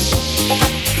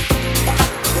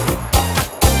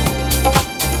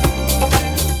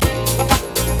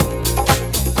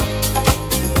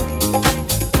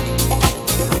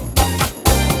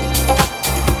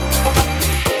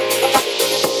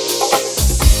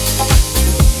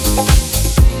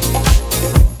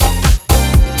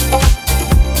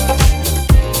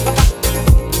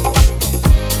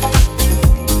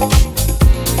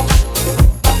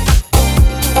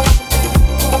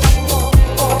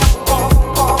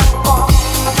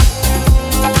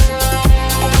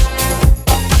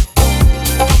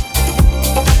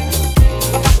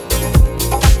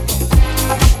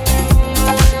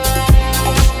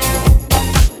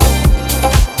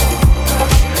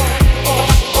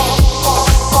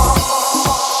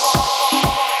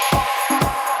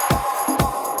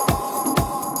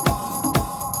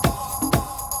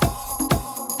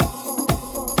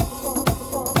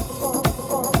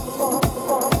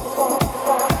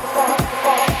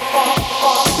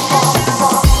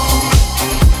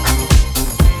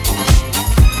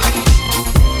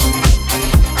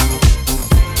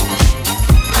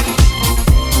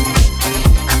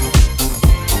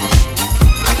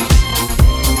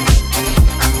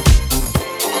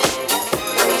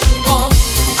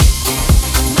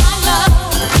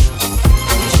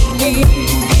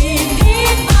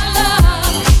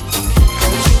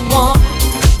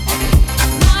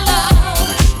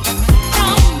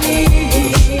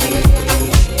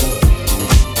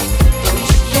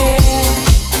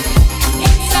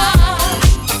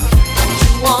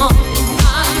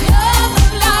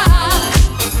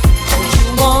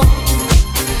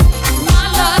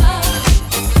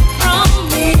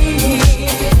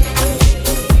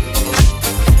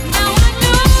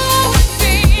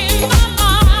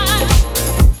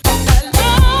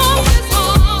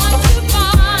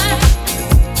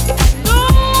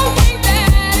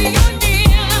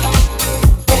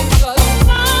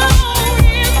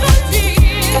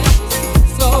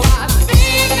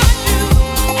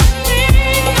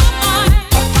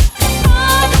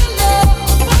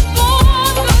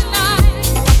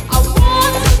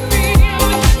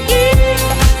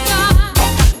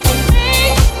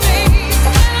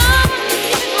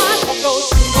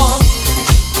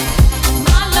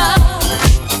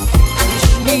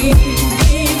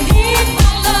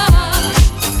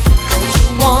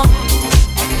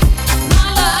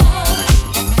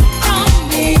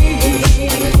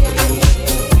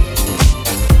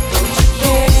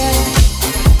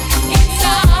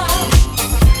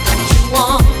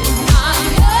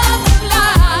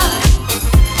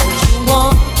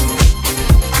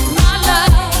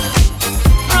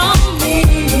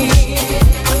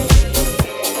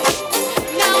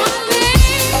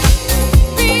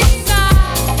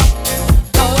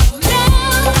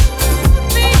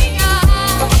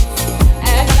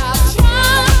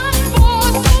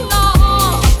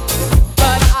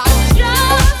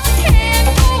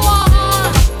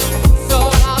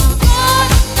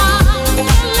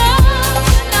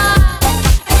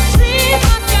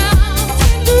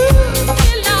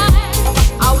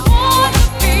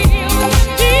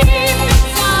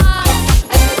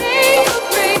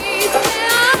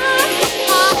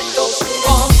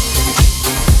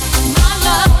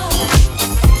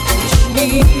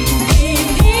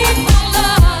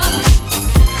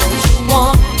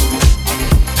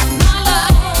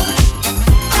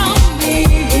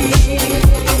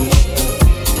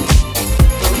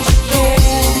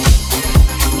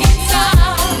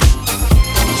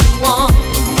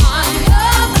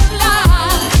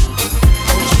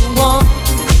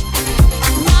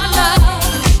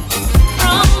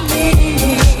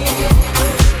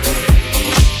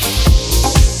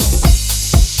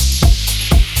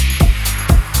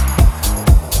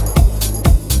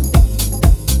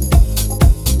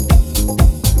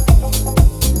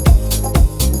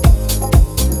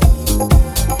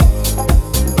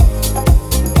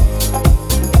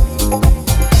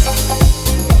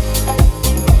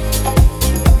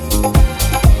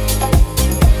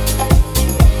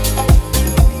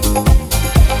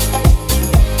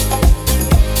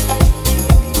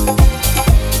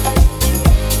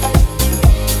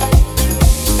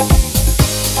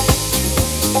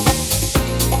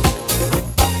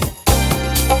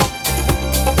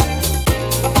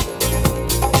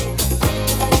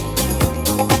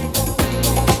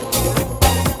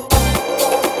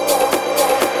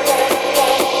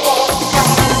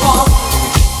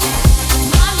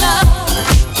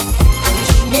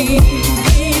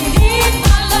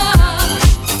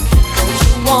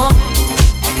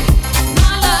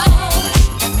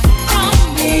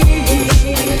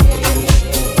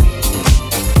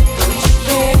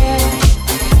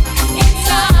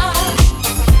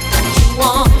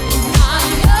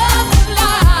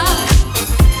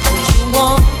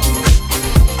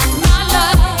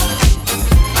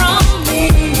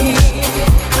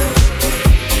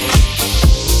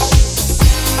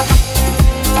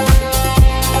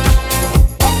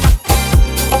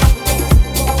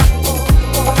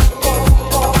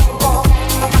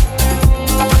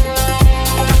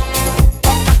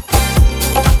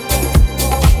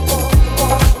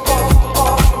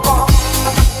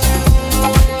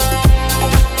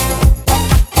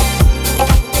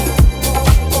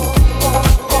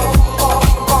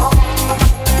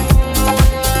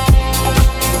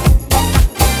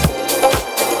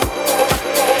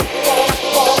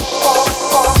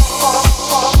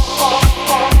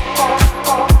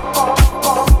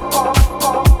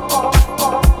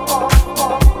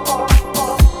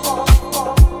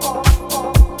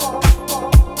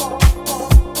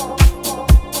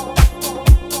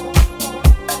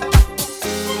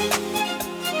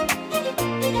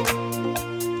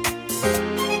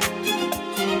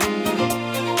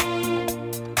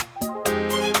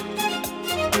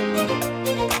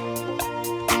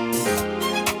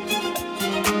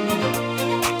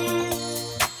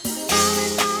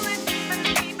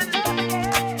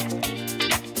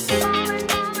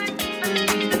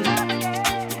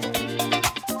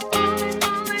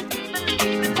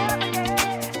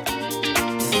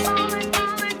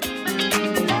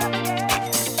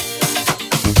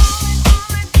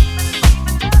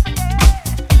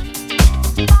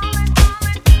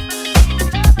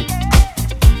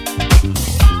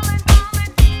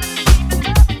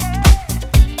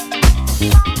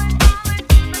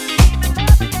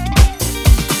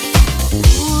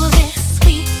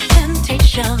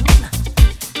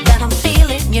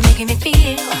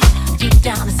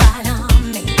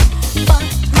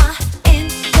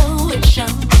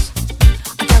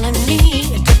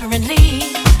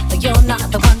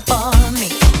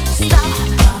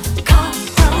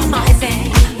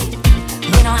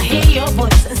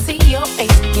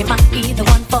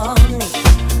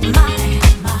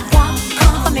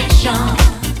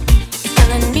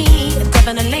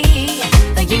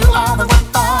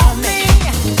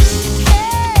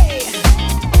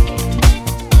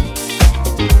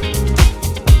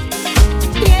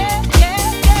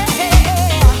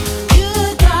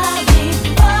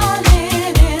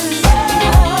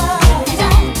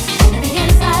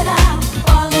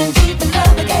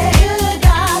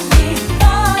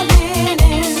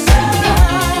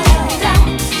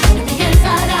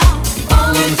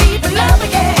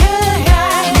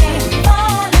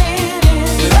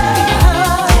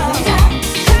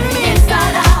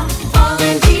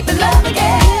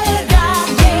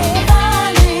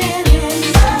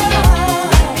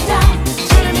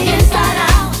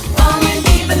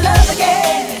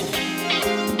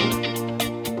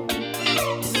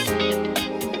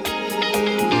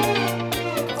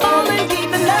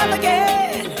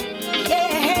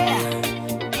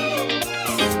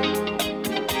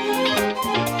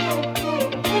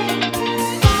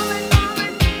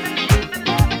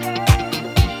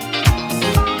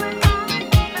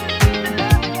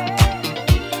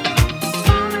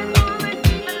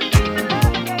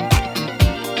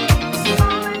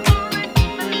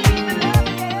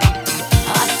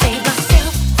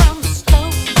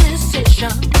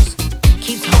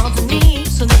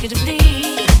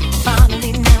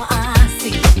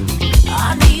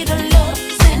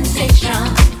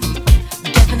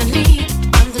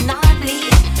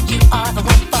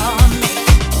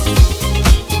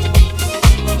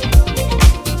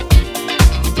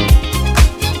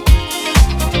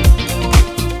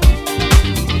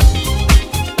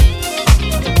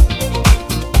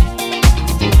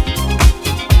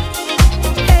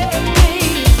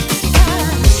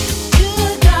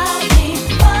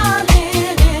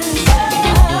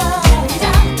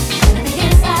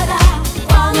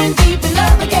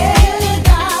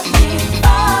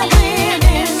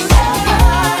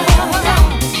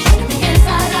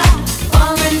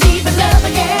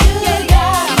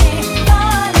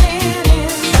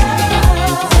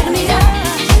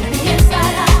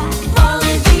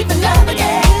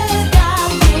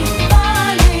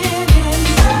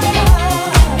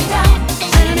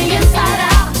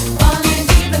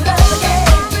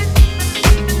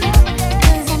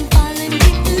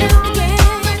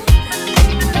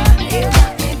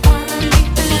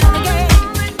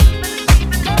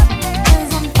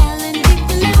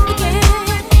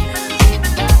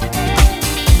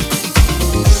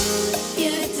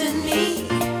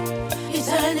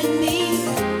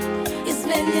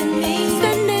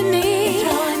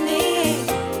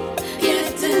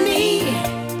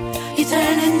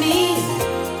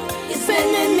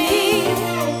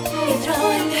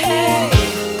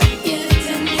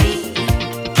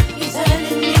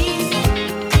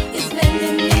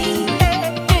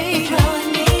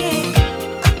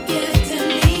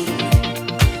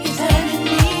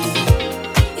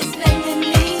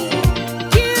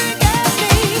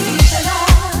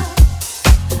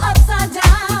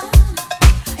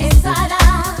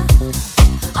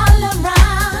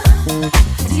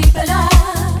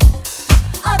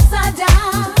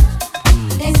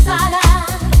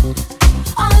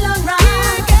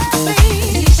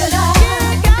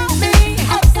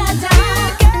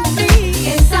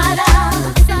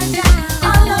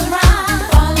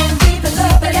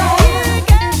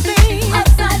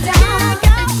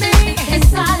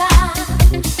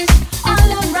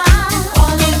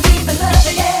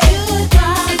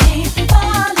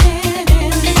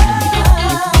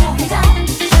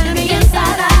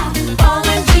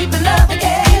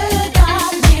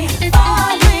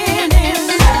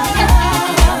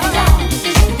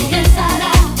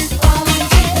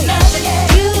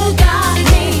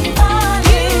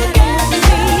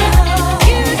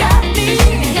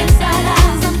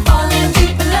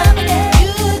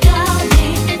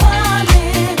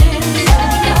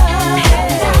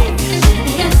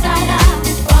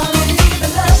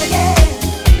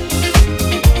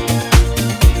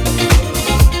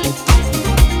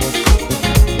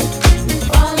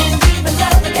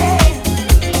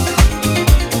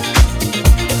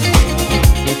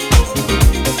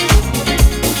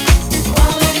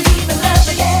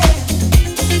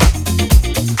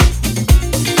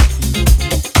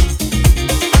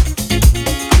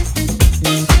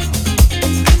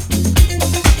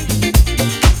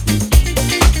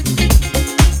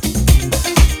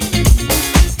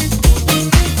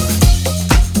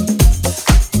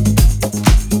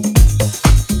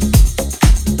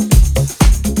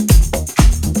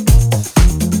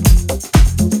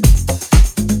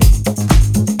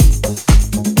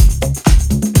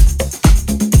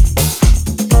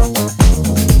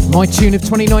 My tune of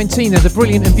 2019, they're the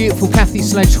brilliant and beautiful Kathy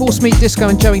Sledge, Horse Meat Disco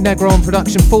and Joey Negro on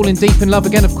production, Falling Deep in Love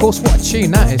Again, of course, what a tune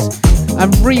that is.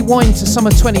 And rewind to summer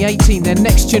 2018, their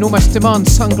next tune almost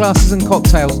demands Sunglasses and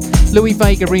Cocktails, Louis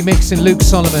Vega remixing Luke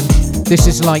Solomon, This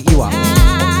Is Light You Up.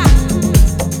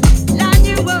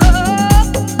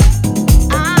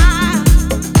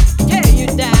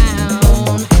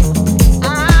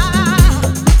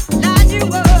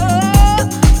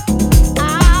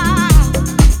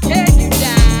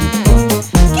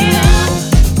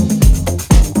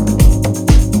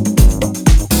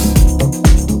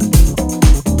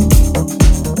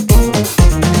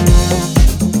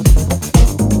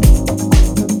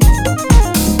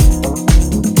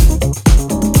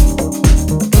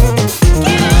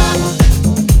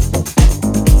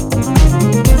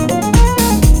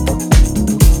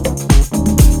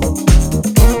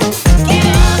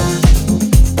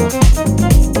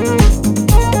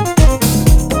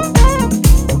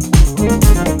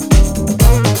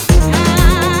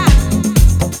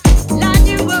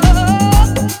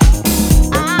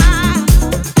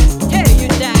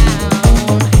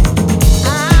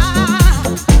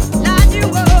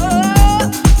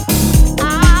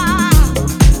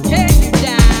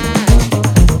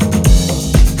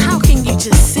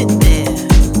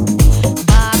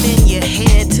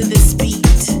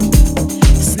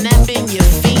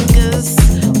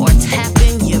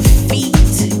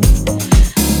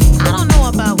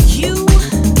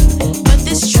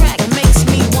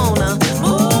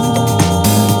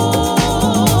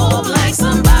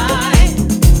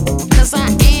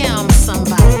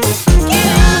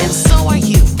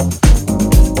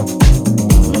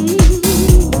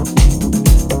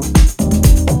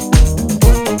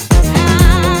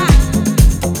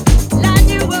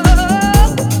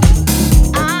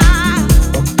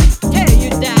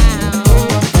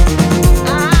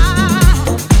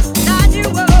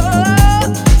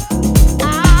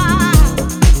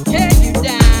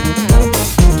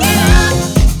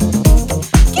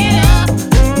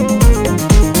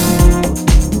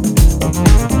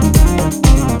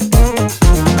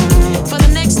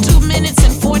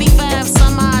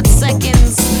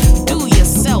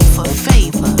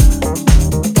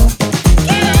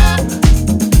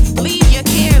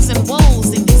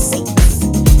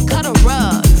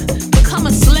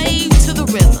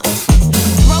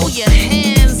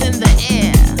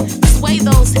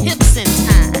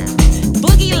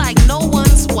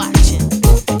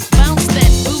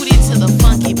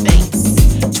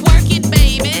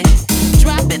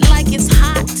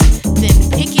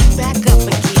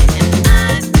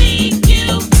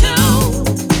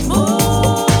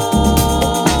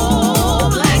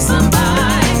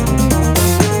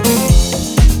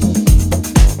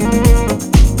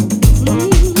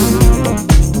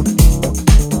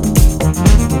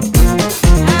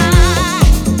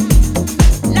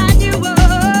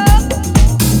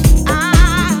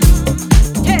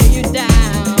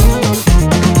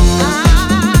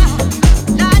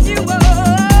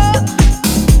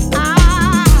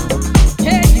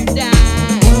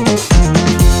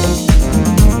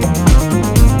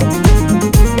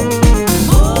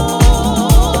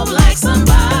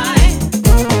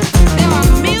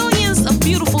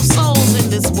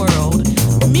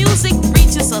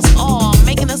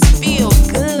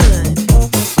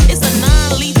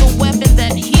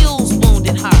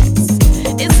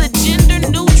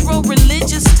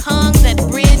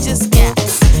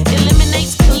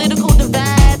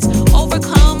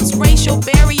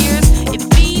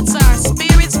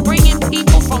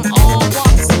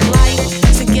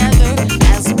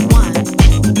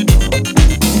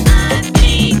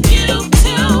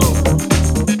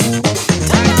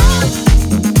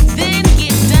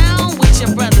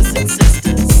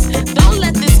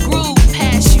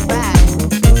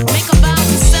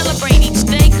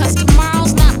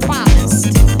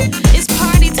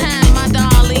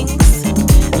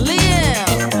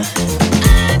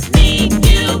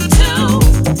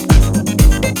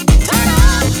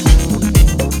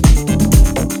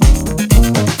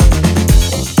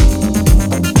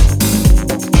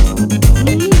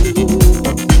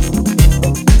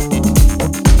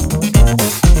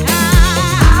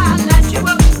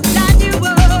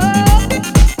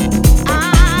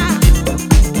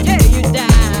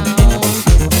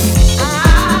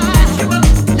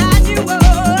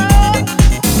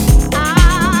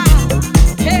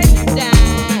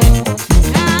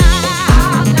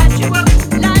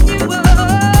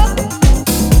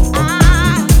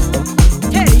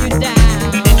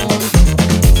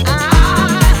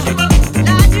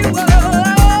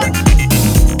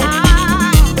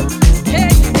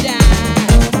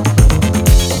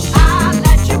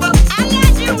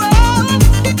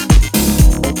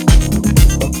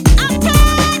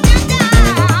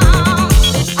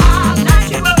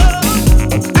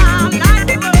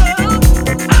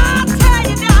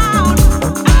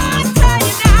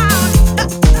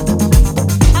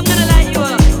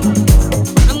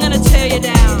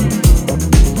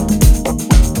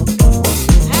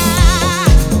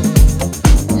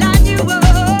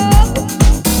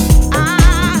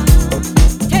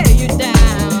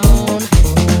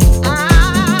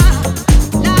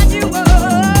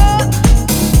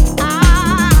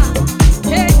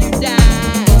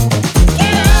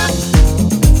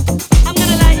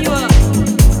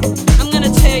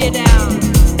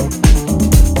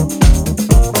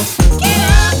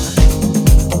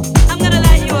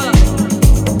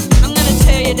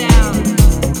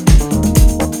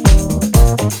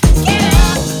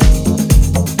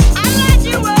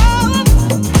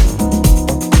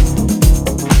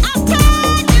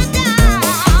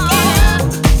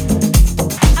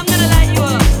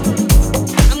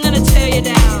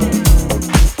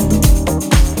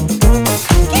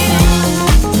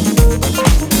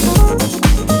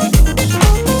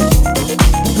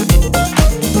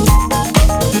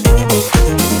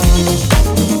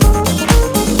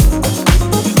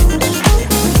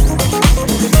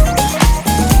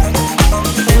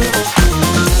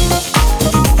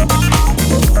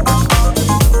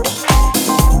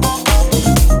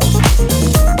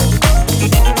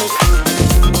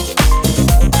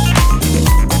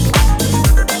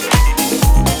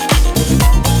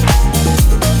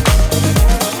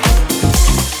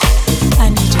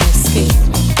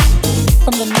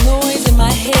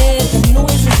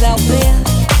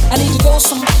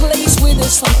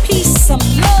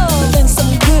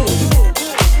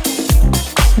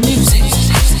 music.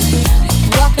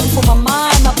 Rocking for my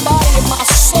mind, my body, and my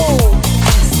soul.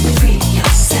 Just free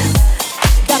yourself.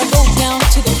 Gotta go down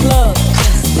to the club.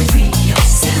 Just free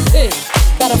yourself. Hey,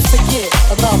 gotta forget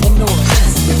about the noise.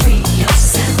 Just free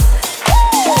yourself.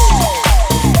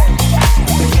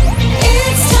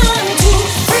 It's time to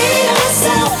free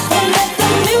yourself and let the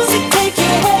music take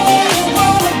you where you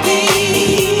wanna be.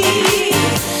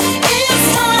 It's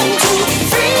time to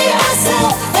free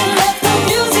yourself and let the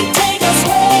music take us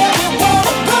where we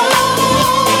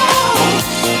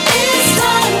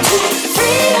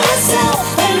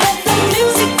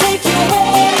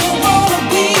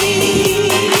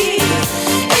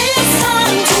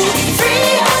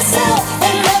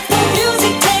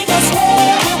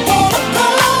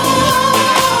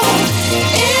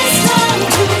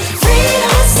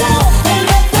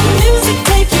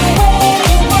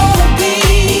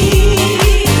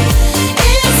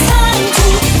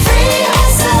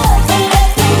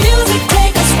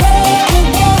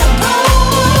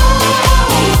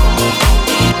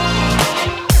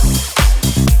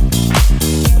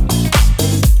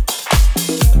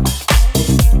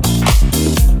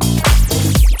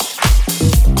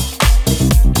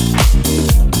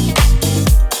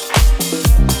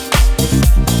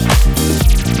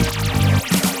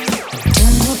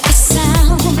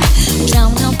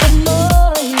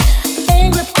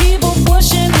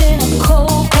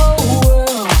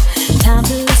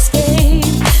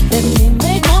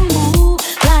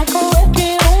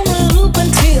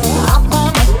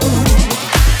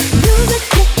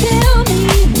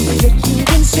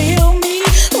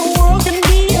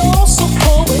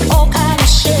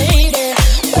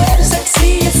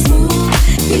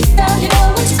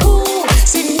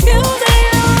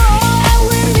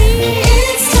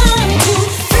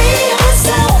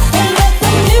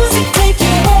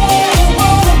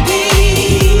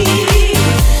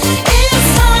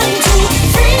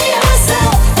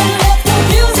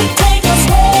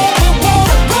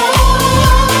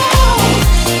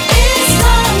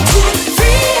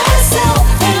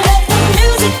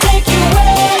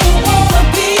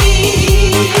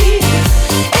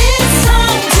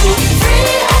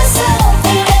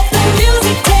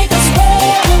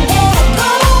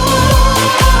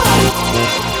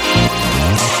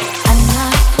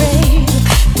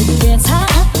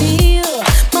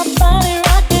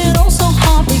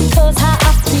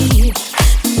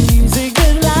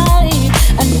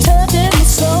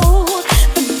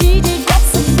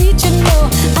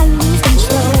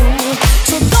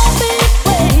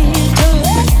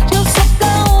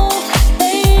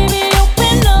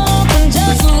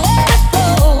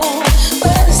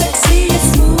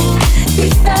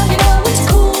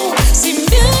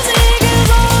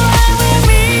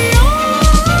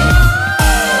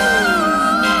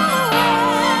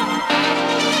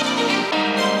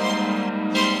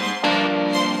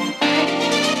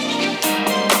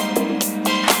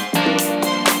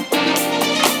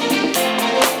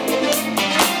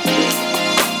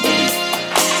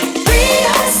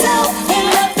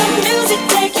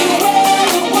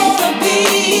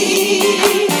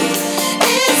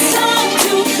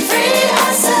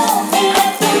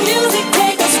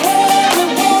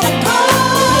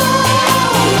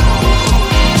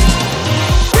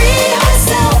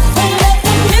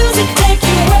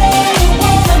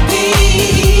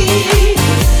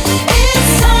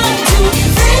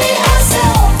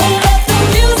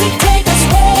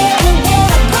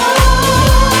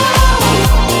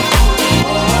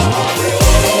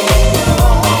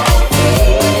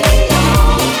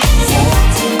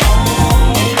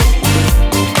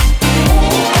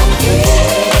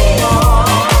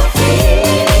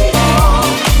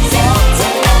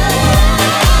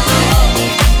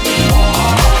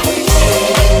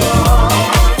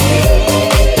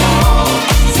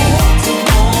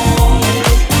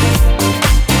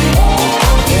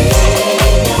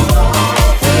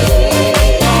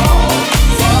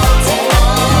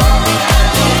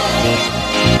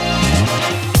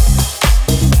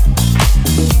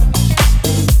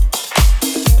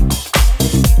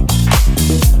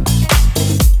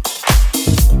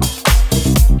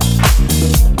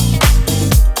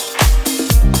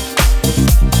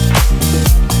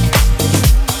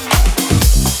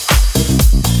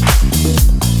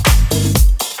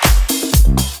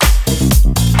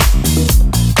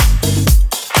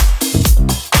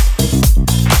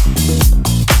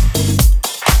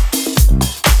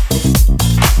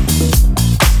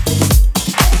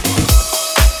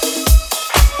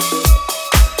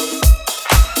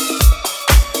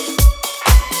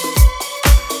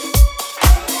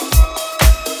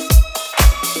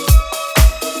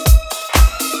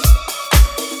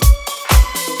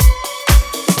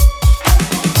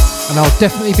And I'll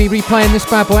definitely be replaying this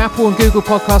bad boy. Apple and Google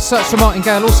Podcasts, search for Martin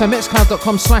Gale. Also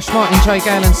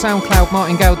mixcloud.com/MartinJGale and SoundCloud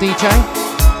Martin Gale DJ.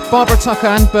 Barbara Tucker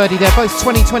and Birdie, they're both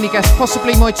 2020 guests,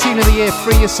 possibly my tune of the year,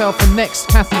 Free Yourself, and next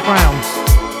Kathy Brown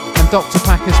and Dr.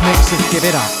 Packer's mix of Give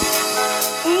It Up.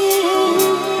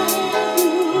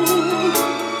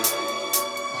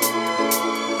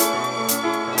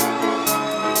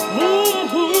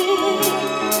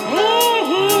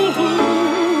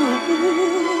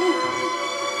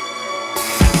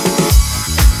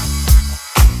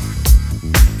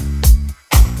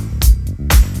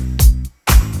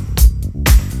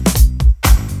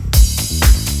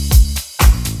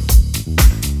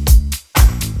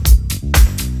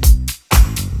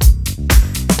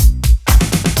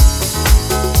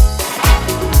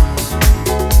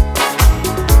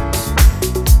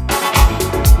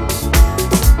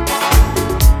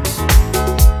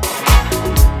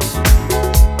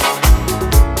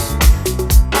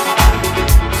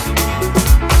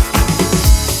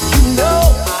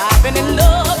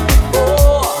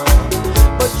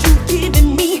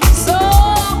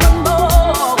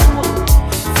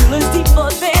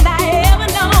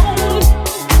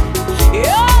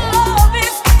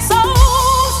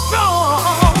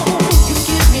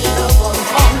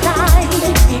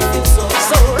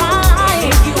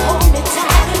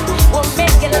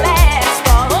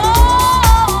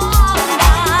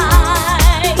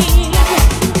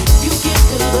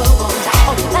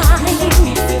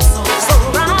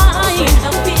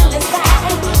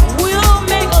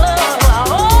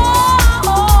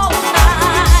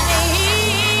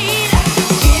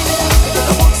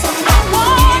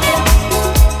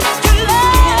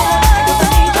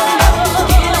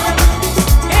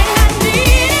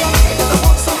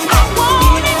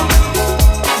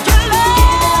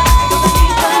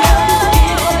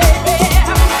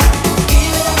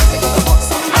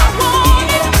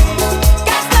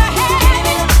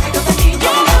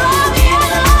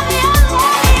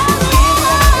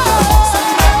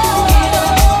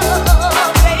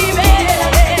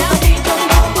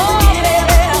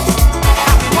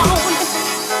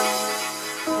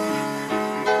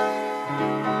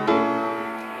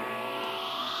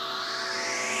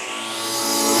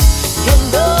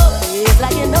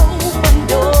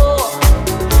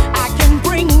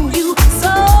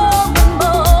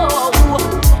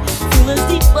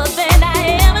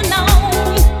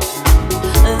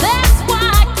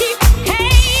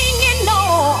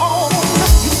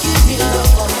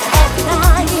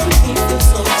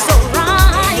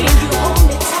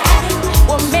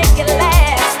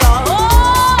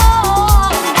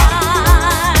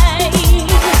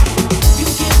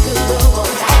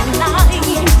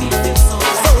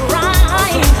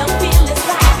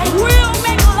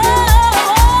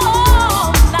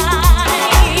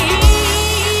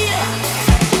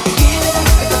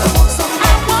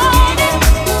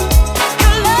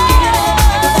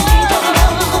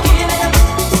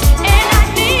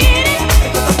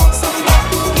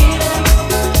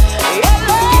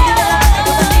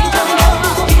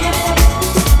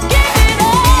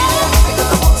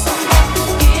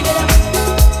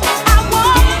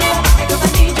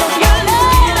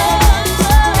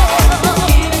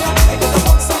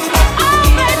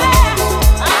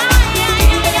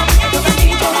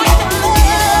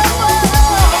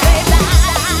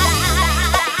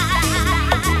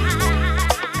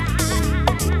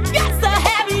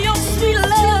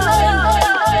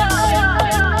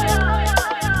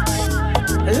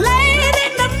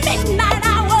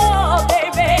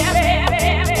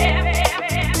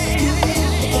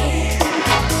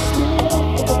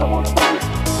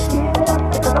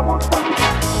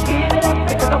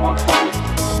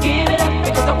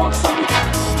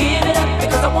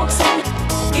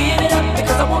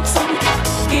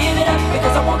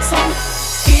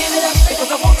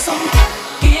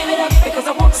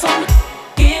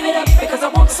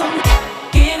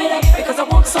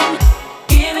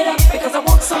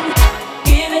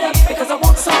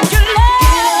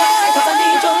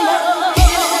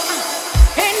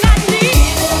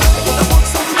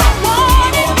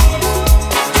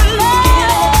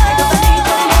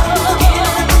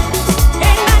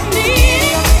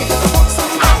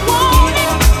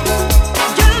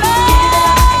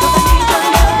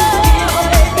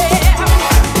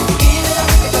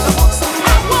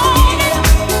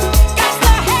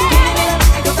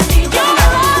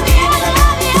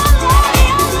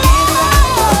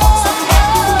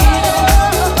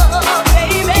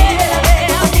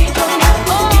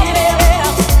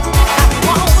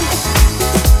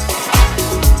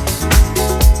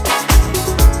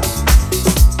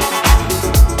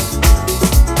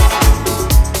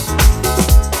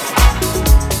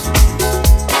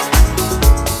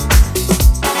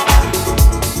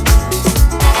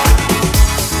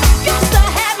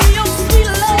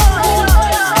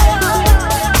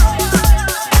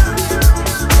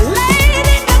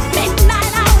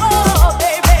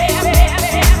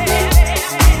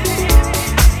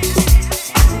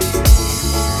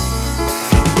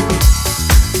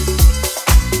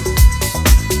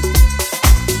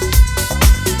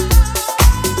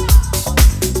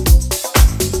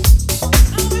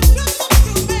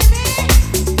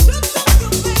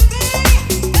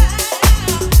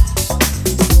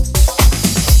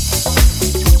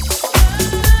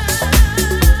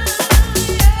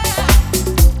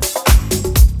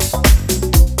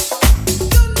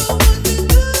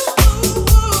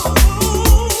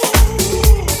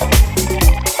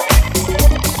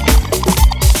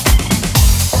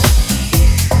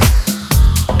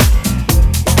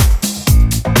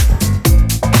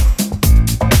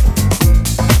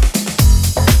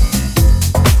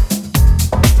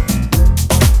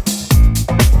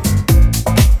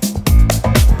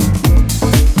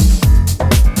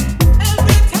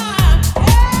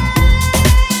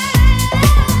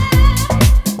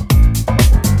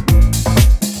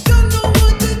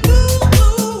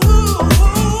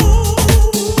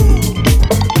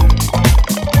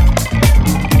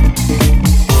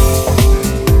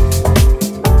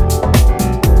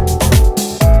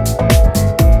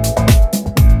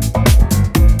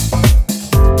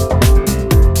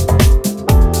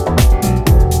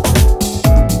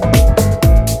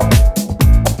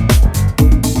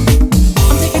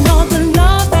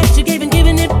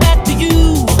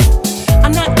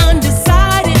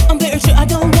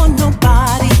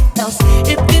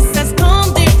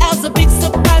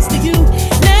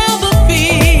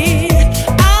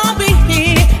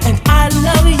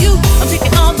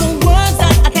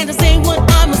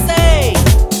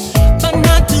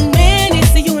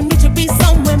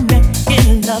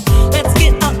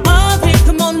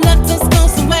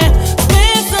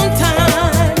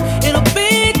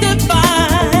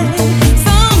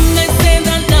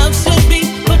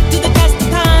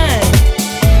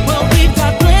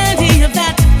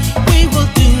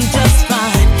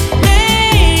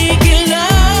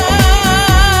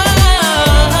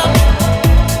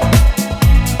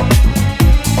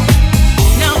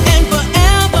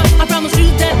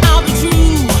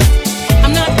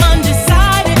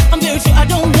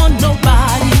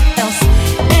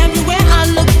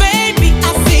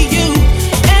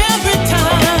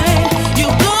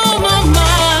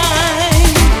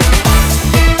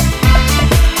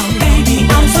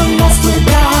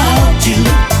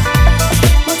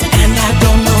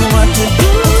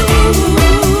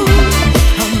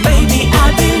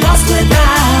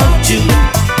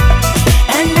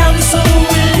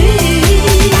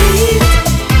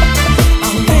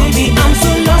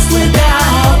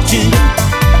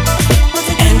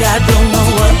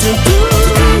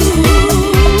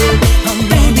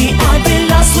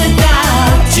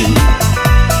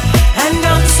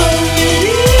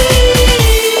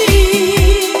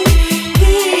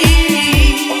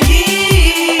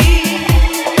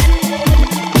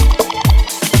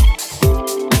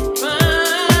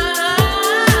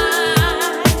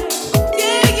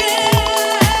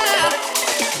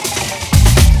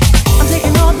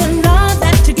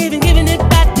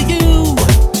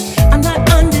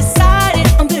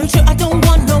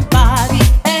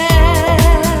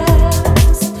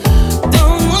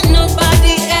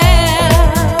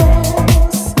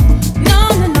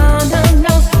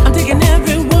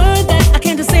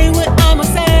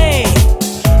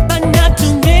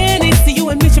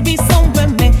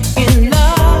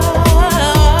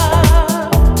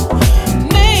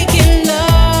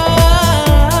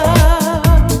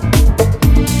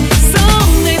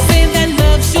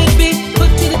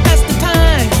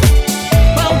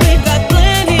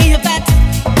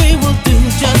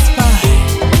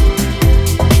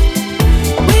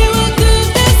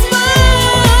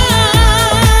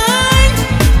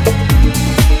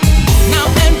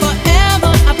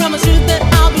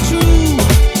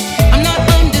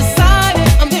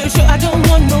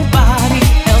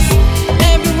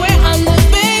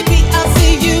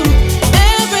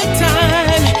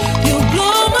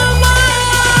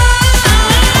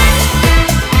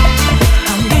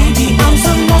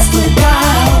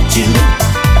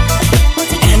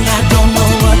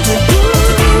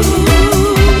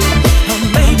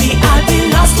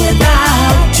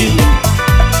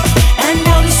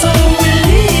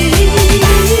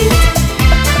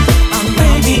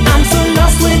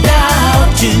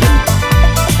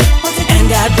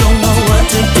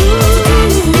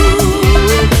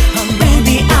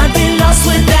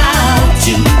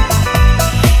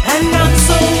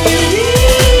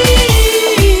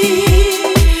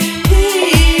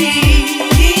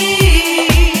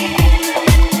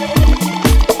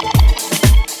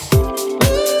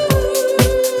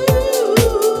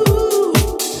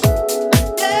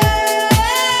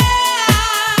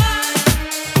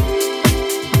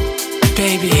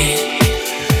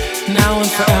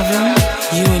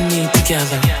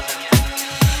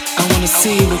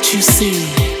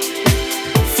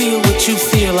 feel what you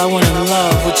feel, I wanna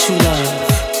love what you love.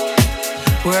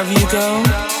 Wherever you go,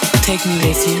 take me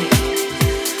with you.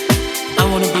 I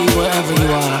wanna be wherever you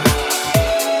are.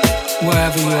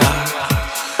 Wherever you are.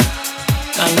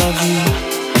 I love you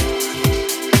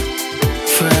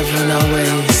forever and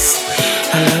always.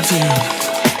 I love you.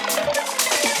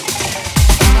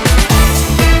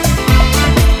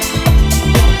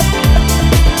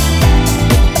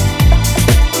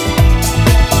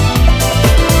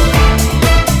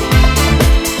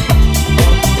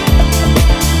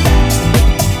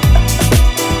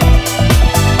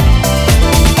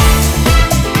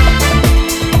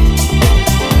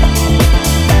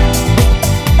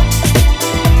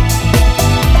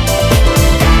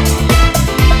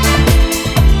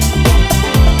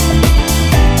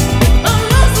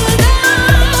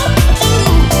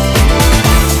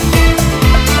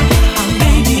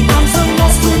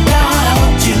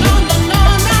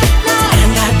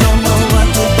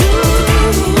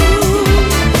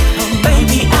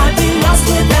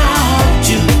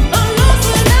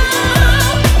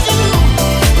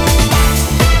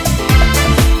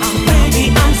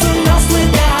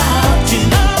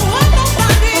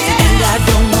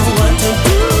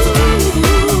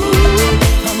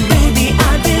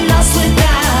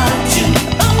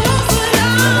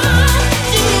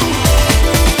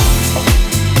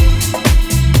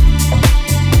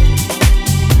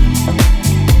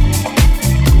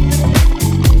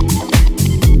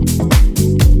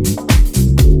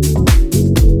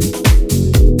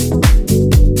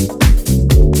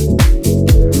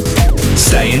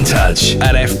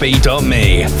 At fb.me/DJ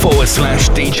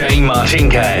Martin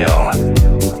Gale.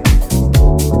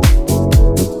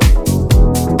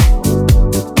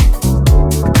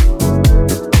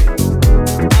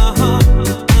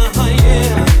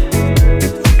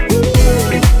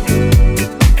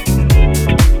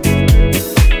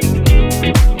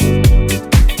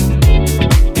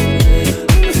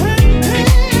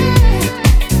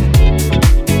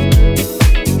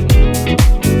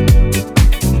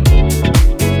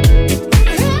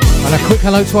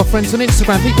 Hello to our friends on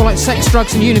Instagram, people like Sex,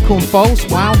 Drugs and Unicorn Foals.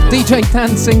 Wow. DJ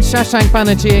Dancing, Shashank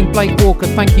Banerjee and Blake Walker,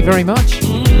 thank you very much.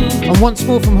 And once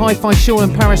more from Hi-Fi Shaw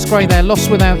and Paris Grey there, Lost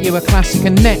Without You, a classic.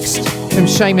 And next from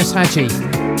Seamus Haji,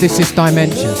 this is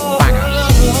Dimensions. Banger.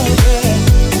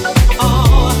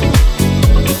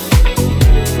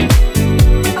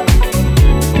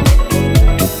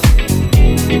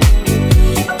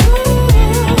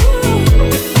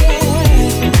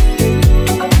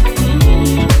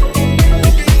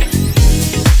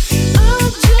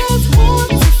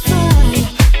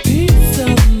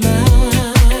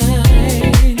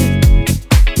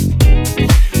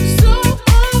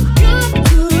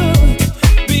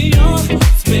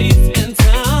 Space and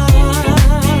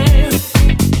time.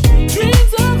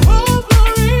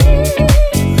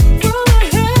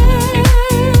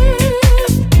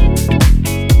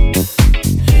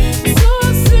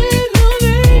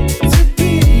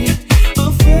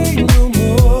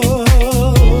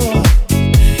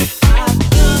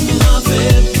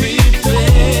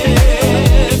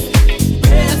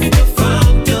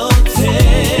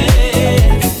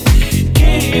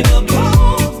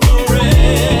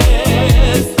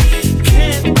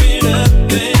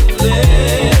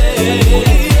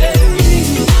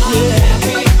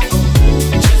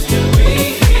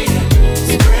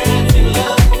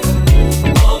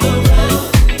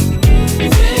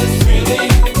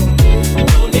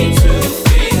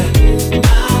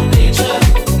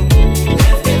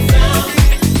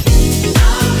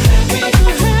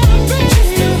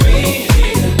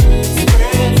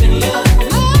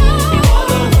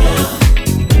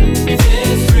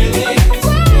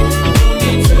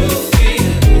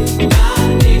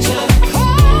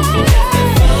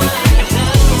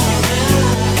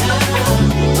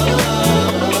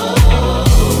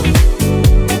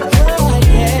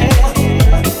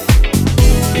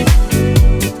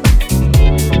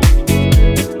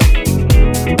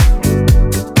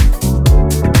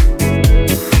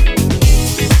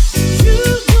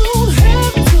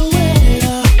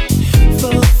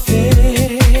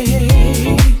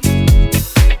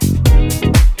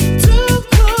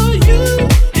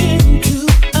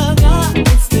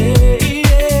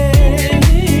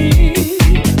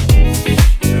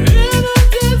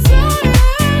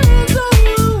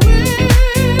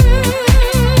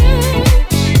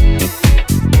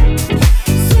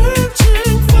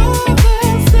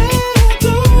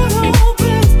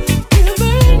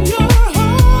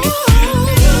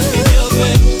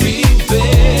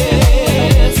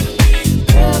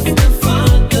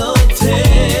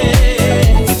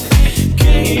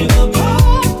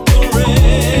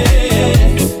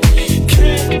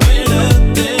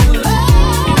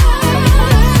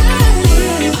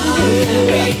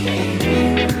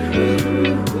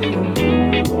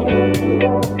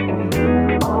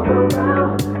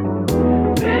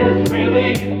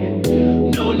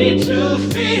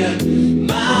 fear.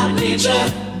 My nature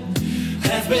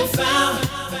has been found.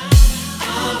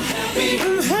 I'm happy,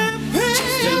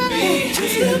 just to be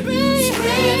here,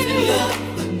 spreading love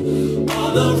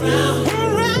all around.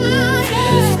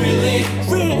 It's really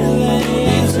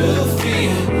nothing to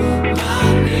fear. My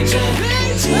nature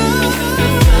has been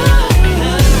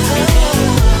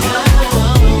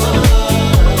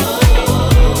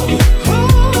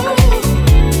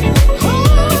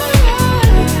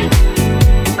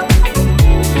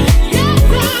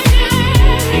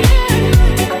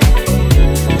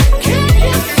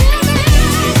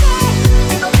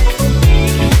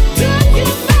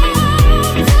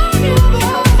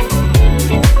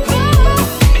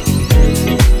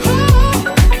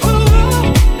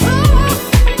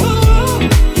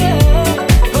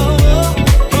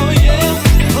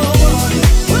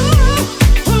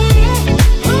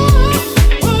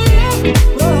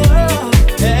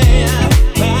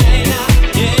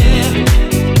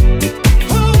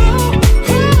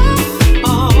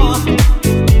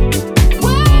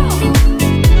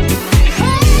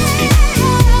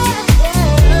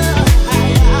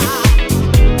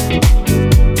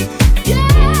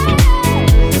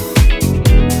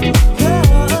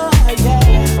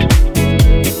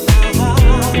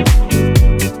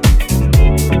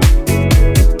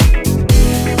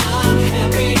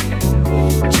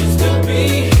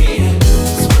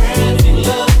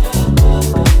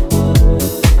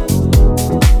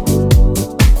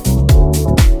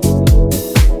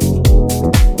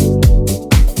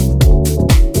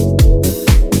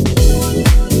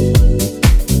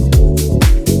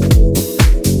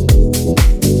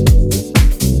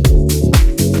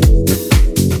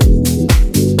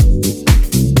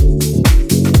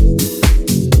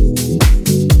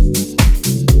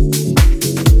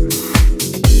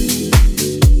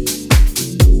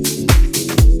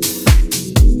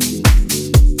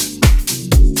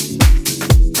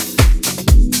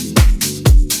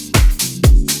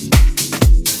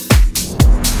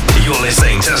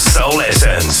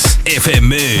If it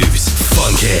moves,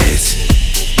 funk it.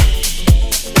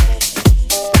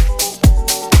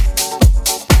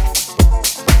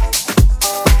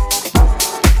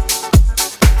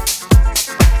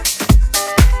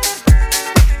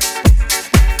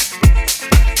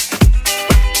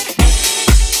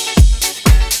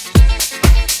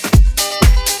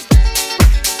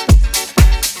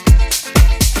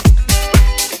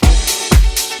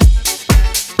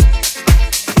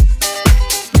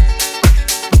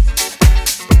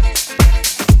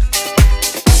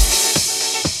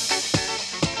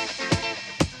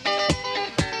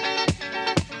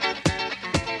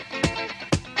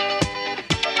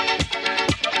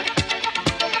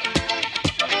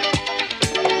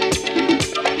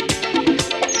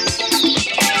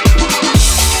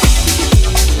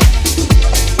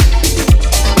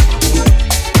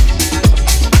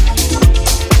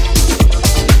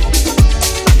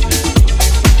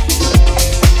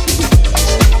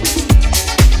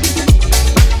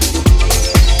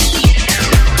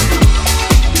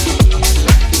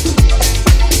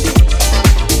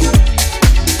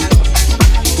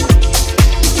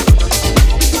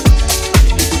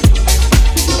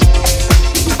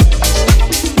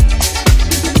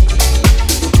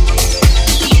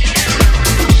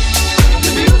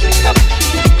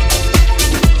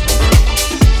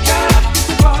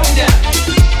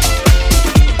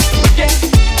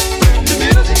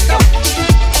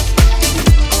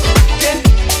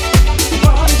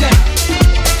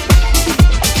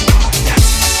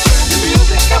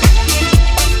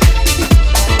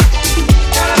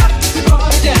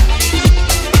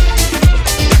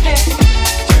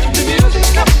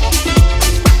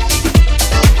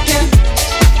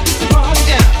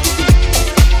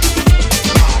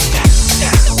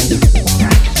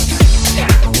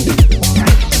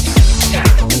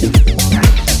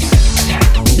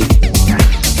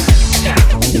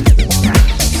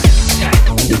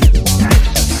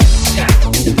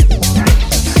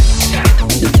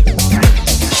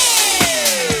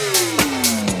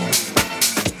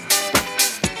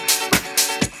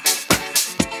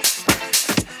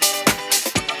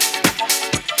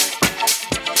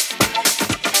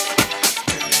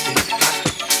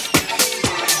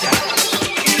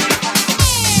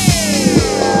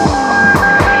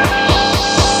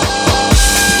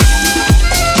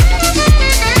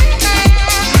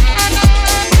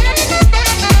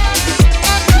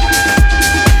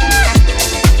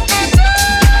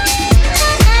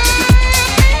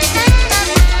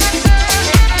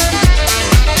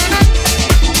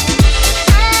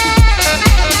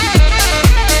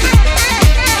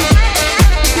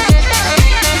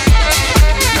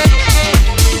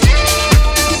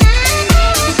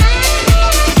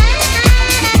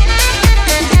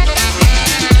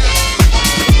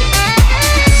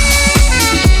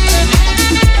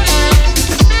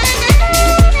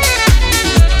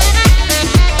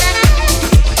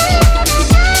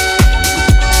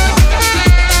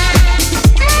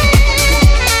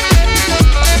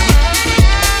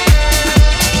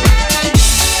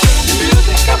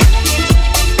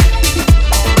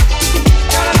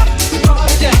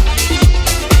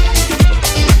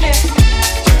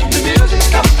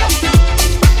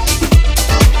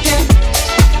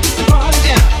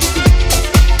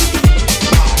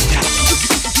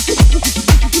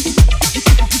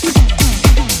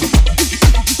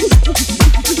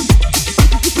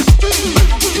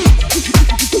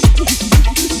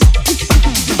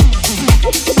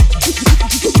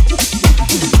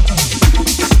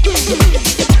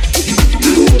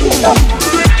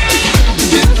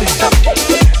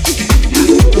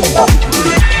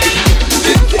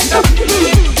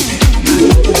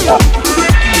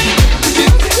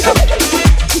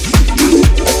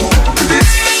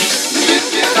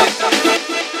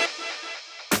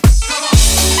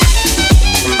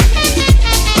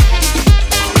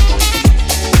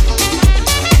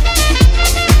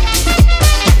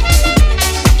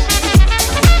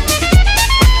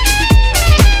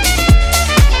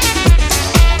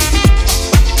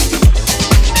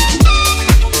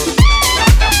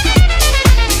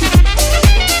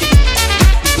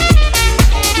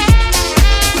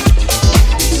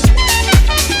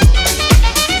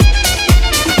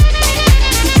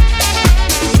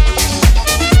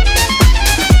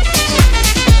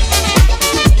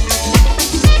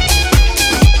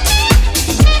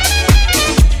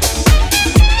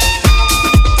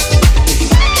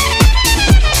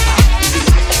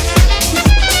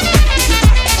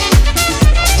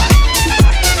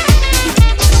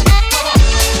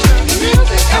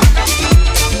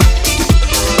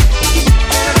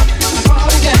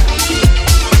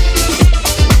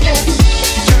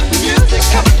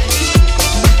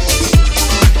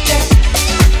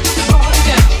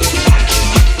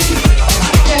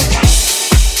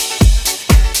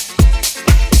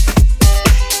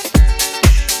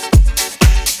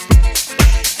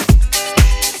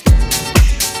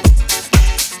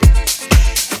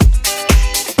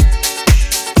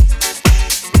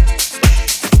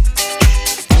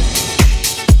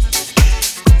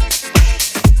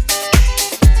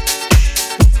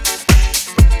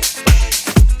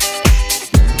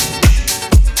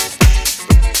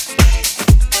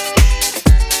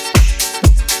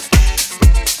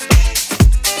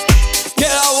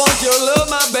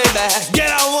 baby.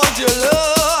 Girl, I want your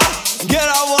love. Girl,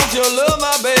 I want your love,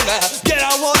 my baby. Girl,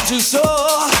 I want you so.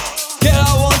 Girl,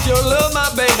 I want your love, my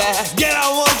baby. Girl, I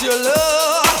want your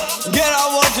love. Girl, I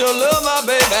want your love, my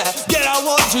baby. Girl, I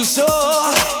want you so.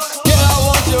 Girl, I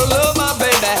want your love, my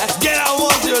baby. Girl, I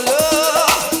want your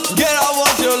love. Girl, I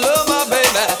want your love, my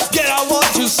baby. Girl, I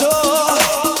want you so.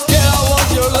 Girl, I want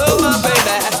your love, my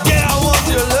baby. Girl, I want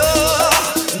your love.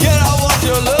 Girl, I want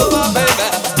your love, my baby.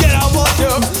 Girl, I want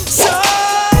your so.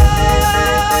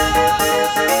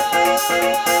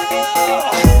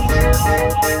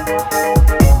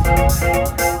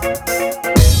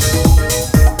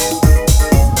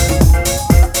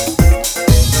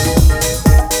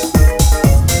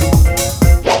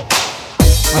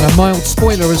 A mild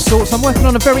spoiler of sorts. I'm working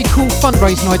on a very cool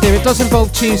fundraising idea. It does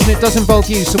involve tunes and it does involve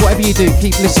you, so whatever you do,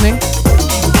 keep listening.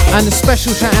 And a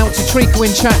special shout out to Trika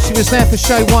in chat. She was there for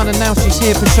show 1 and now she's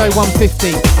here for show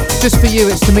 150. Just for you,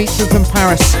 it's Dimitri from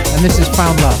Paris, and this is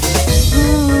Found Love.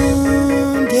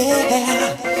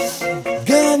 Yeah,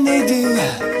 girl, I need you,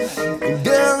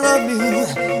 girl, I love you,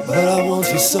 but I want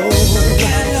you so. Girl,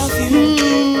 I love you,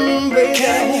 baby. Girl,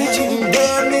 I need you,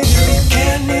 girl, I need you, girl,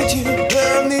 I need you,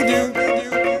 girl, I need you.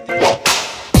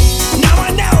 Now I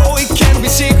know it can't be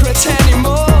secrets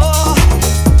anymore.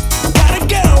 Got a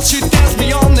girl, she dance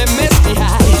beyond the misty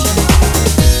heights.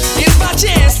 It's my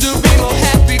chance to be more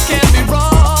happy, can't be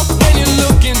wrong. When you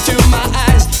look into my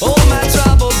eyes, all my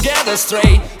troubles gather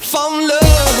straight from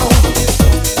love.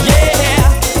 Yeah,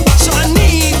 so I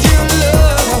need your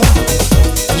love.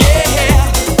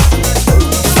 Yeah,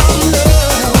 from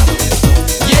love.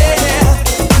 Yeah,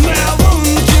 man, I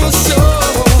want you so.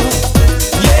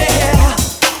 Yeah,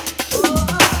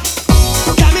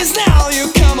 time is now,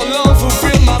 you come along,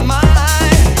 fulfill my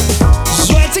mind.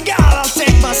 Swear to God, I'll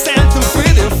take my stand to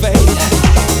feel your fate.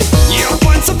 Your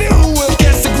points of view will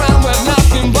kiss the ground where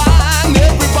nothing blind.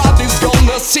 Everybody's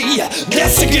gonna see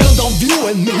that's the guild of you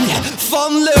and me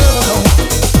from love.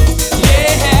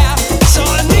 Yeah, so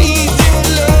I need your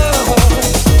love.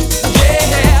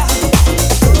 Yeah,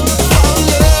 from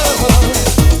love.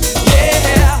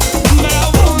 Yeah, but I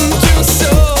want you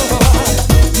so.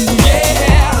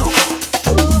 Yeah,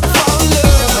 from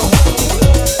love.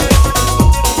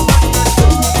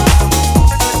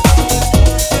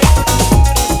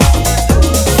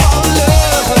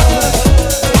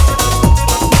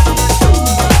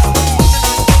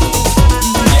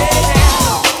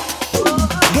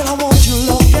 Girl, I want your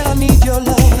love, girl, I need your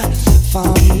love.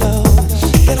 Found love.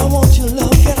 Girl, I want your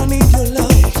love, girl, I need your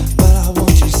love, but I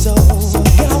want you so.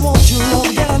 Girl, I want your love,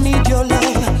 girl, I need your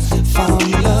love.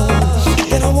 Found love.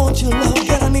 Girl, I want your love,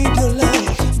 girl, I need your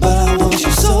love, but I want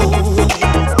you so.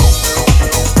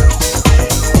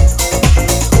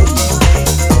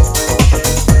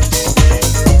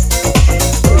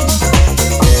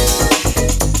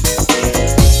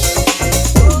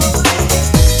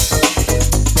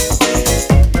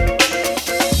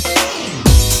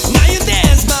 Now you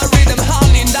dance my rhythm,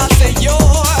 honey, that's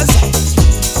yours.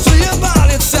 Feel your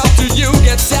body itself till you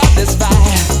get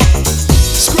satisfied.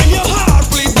 Scream your heart,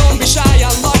 please don't be shy,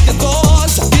 unlock the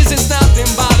doors. This is nothing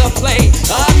but a play,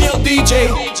 I'm your DJ.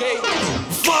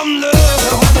 From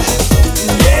love,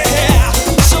 yeah,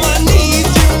 so I need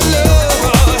your love.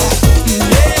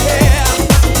 Yeah,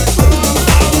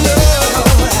 from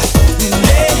love,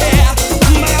 yeah,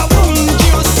 but I want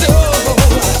you so.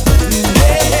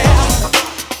 Yeah.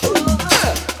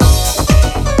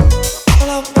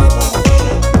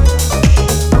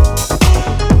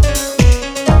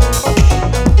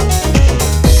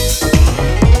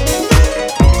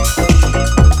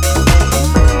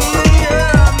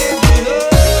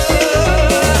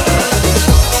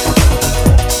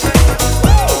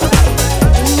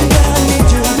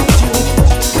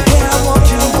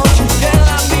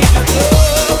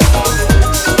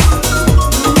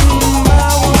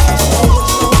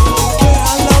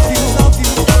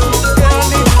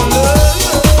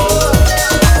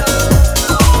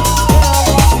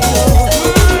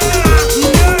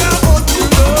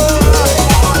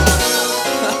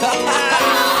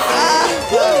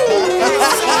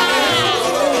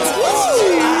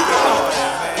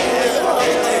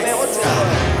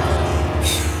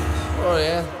 Oh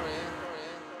yeah.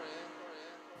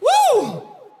 Woo!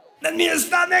 That means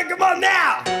stop there. Come on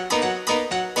now.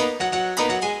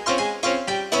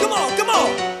 Come on, come on.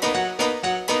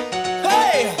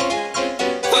 Hey.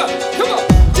 Huh, come on.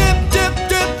 Dip, dip,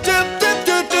 dip, dip, dip,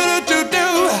 dip, dip, dip,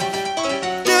 dip.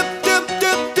 Dip, dip,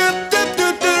 dip, dip, dip,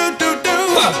 dip, dip, dip, dip.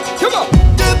 Huh, come on.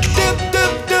 Dip, dip,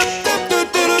 dip, dip, dip, dip,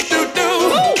 dip, dip, dip.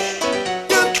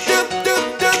 Dip, dip, dip,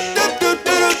 dip, dip, dip,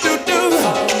 dip, dip, dip.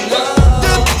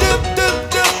 Dip, dip, dip,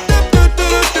 dip, dip, dip,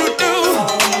 dip, dip,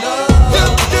 dip.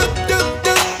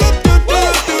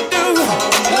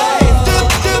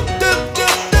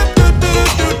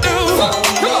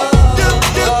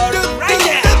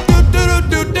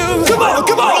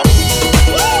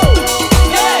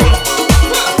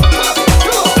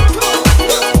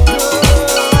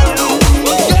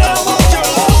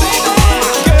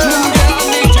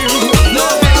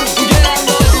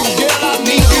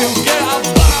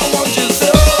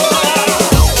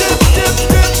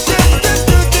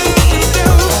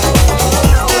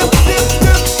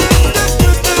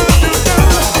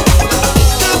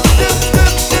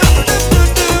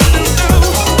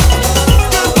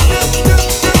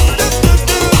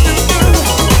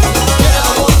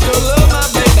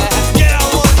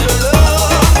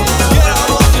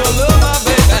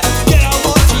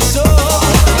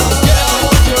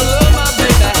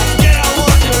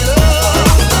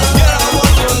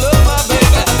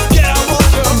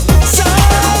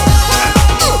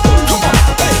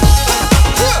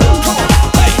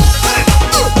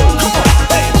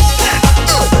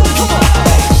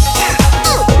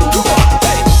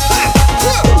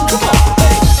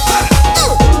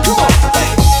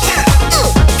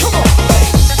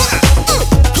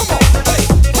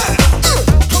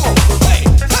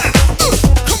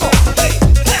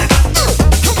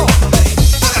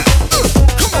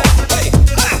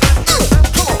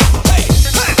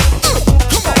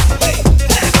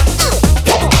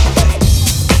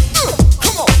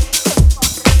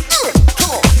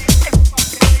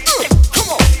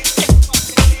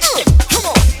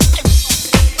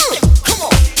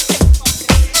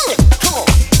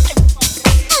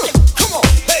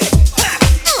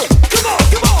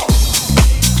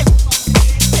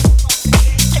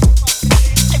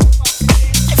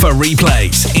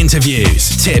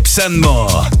 interviews, tips and more,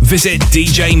 visit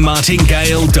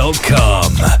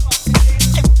djmartingale.com.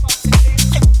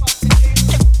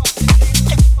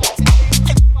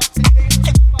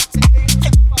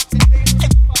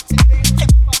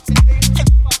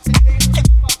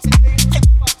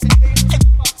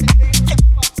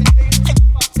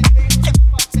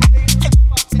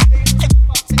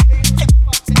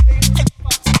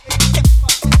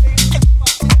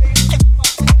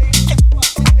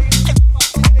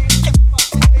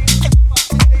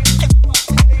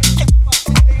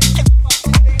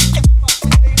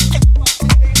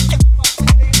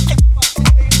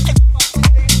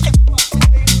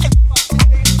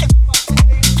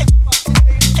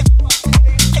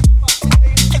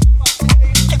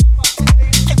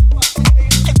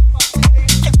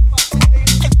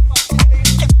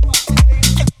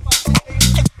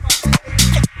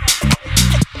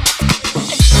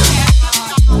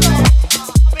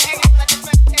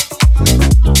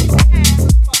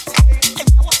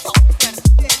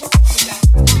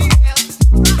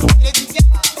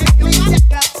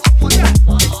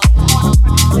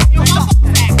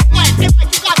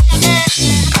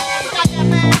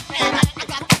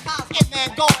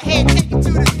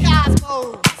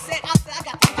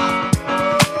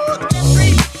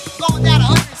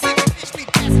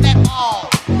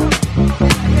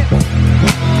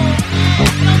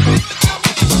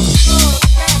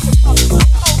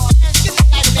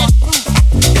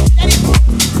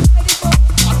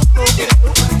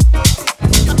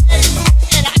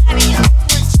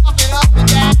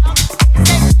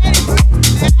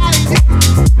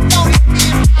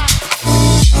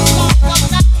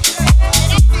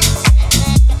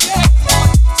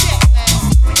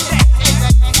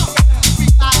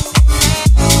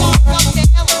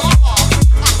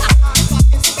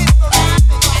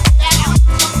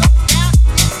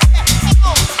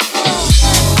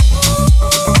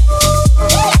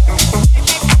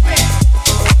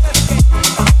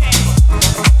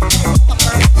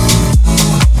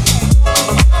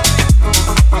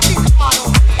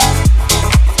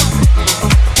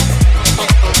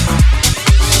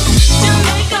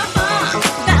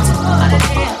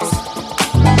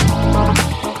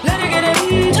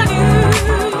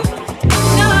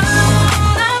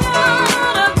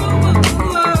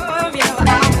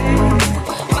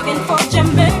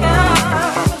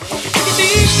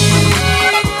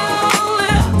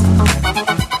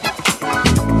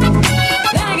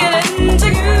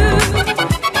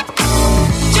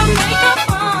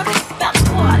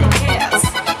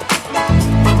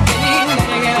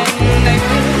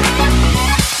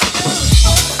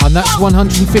 And that's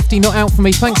 150 not out for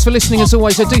me. Thanks for listening as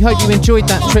always. I do hope you enjoyed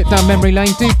that trip down memory lane.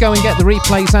 Do go and get the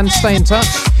replays and stay in touch.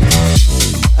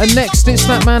 And next it's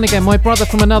that man again, my brother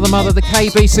from another mother, the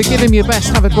KB. So give him your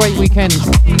best, have a great weekend,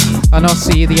 and I'll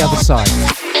see you the other side.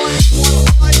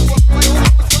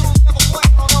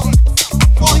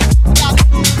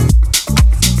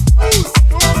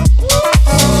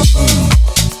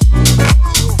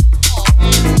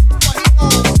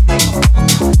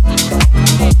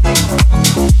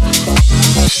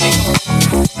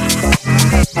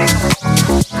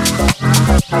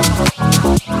 We'll be right back.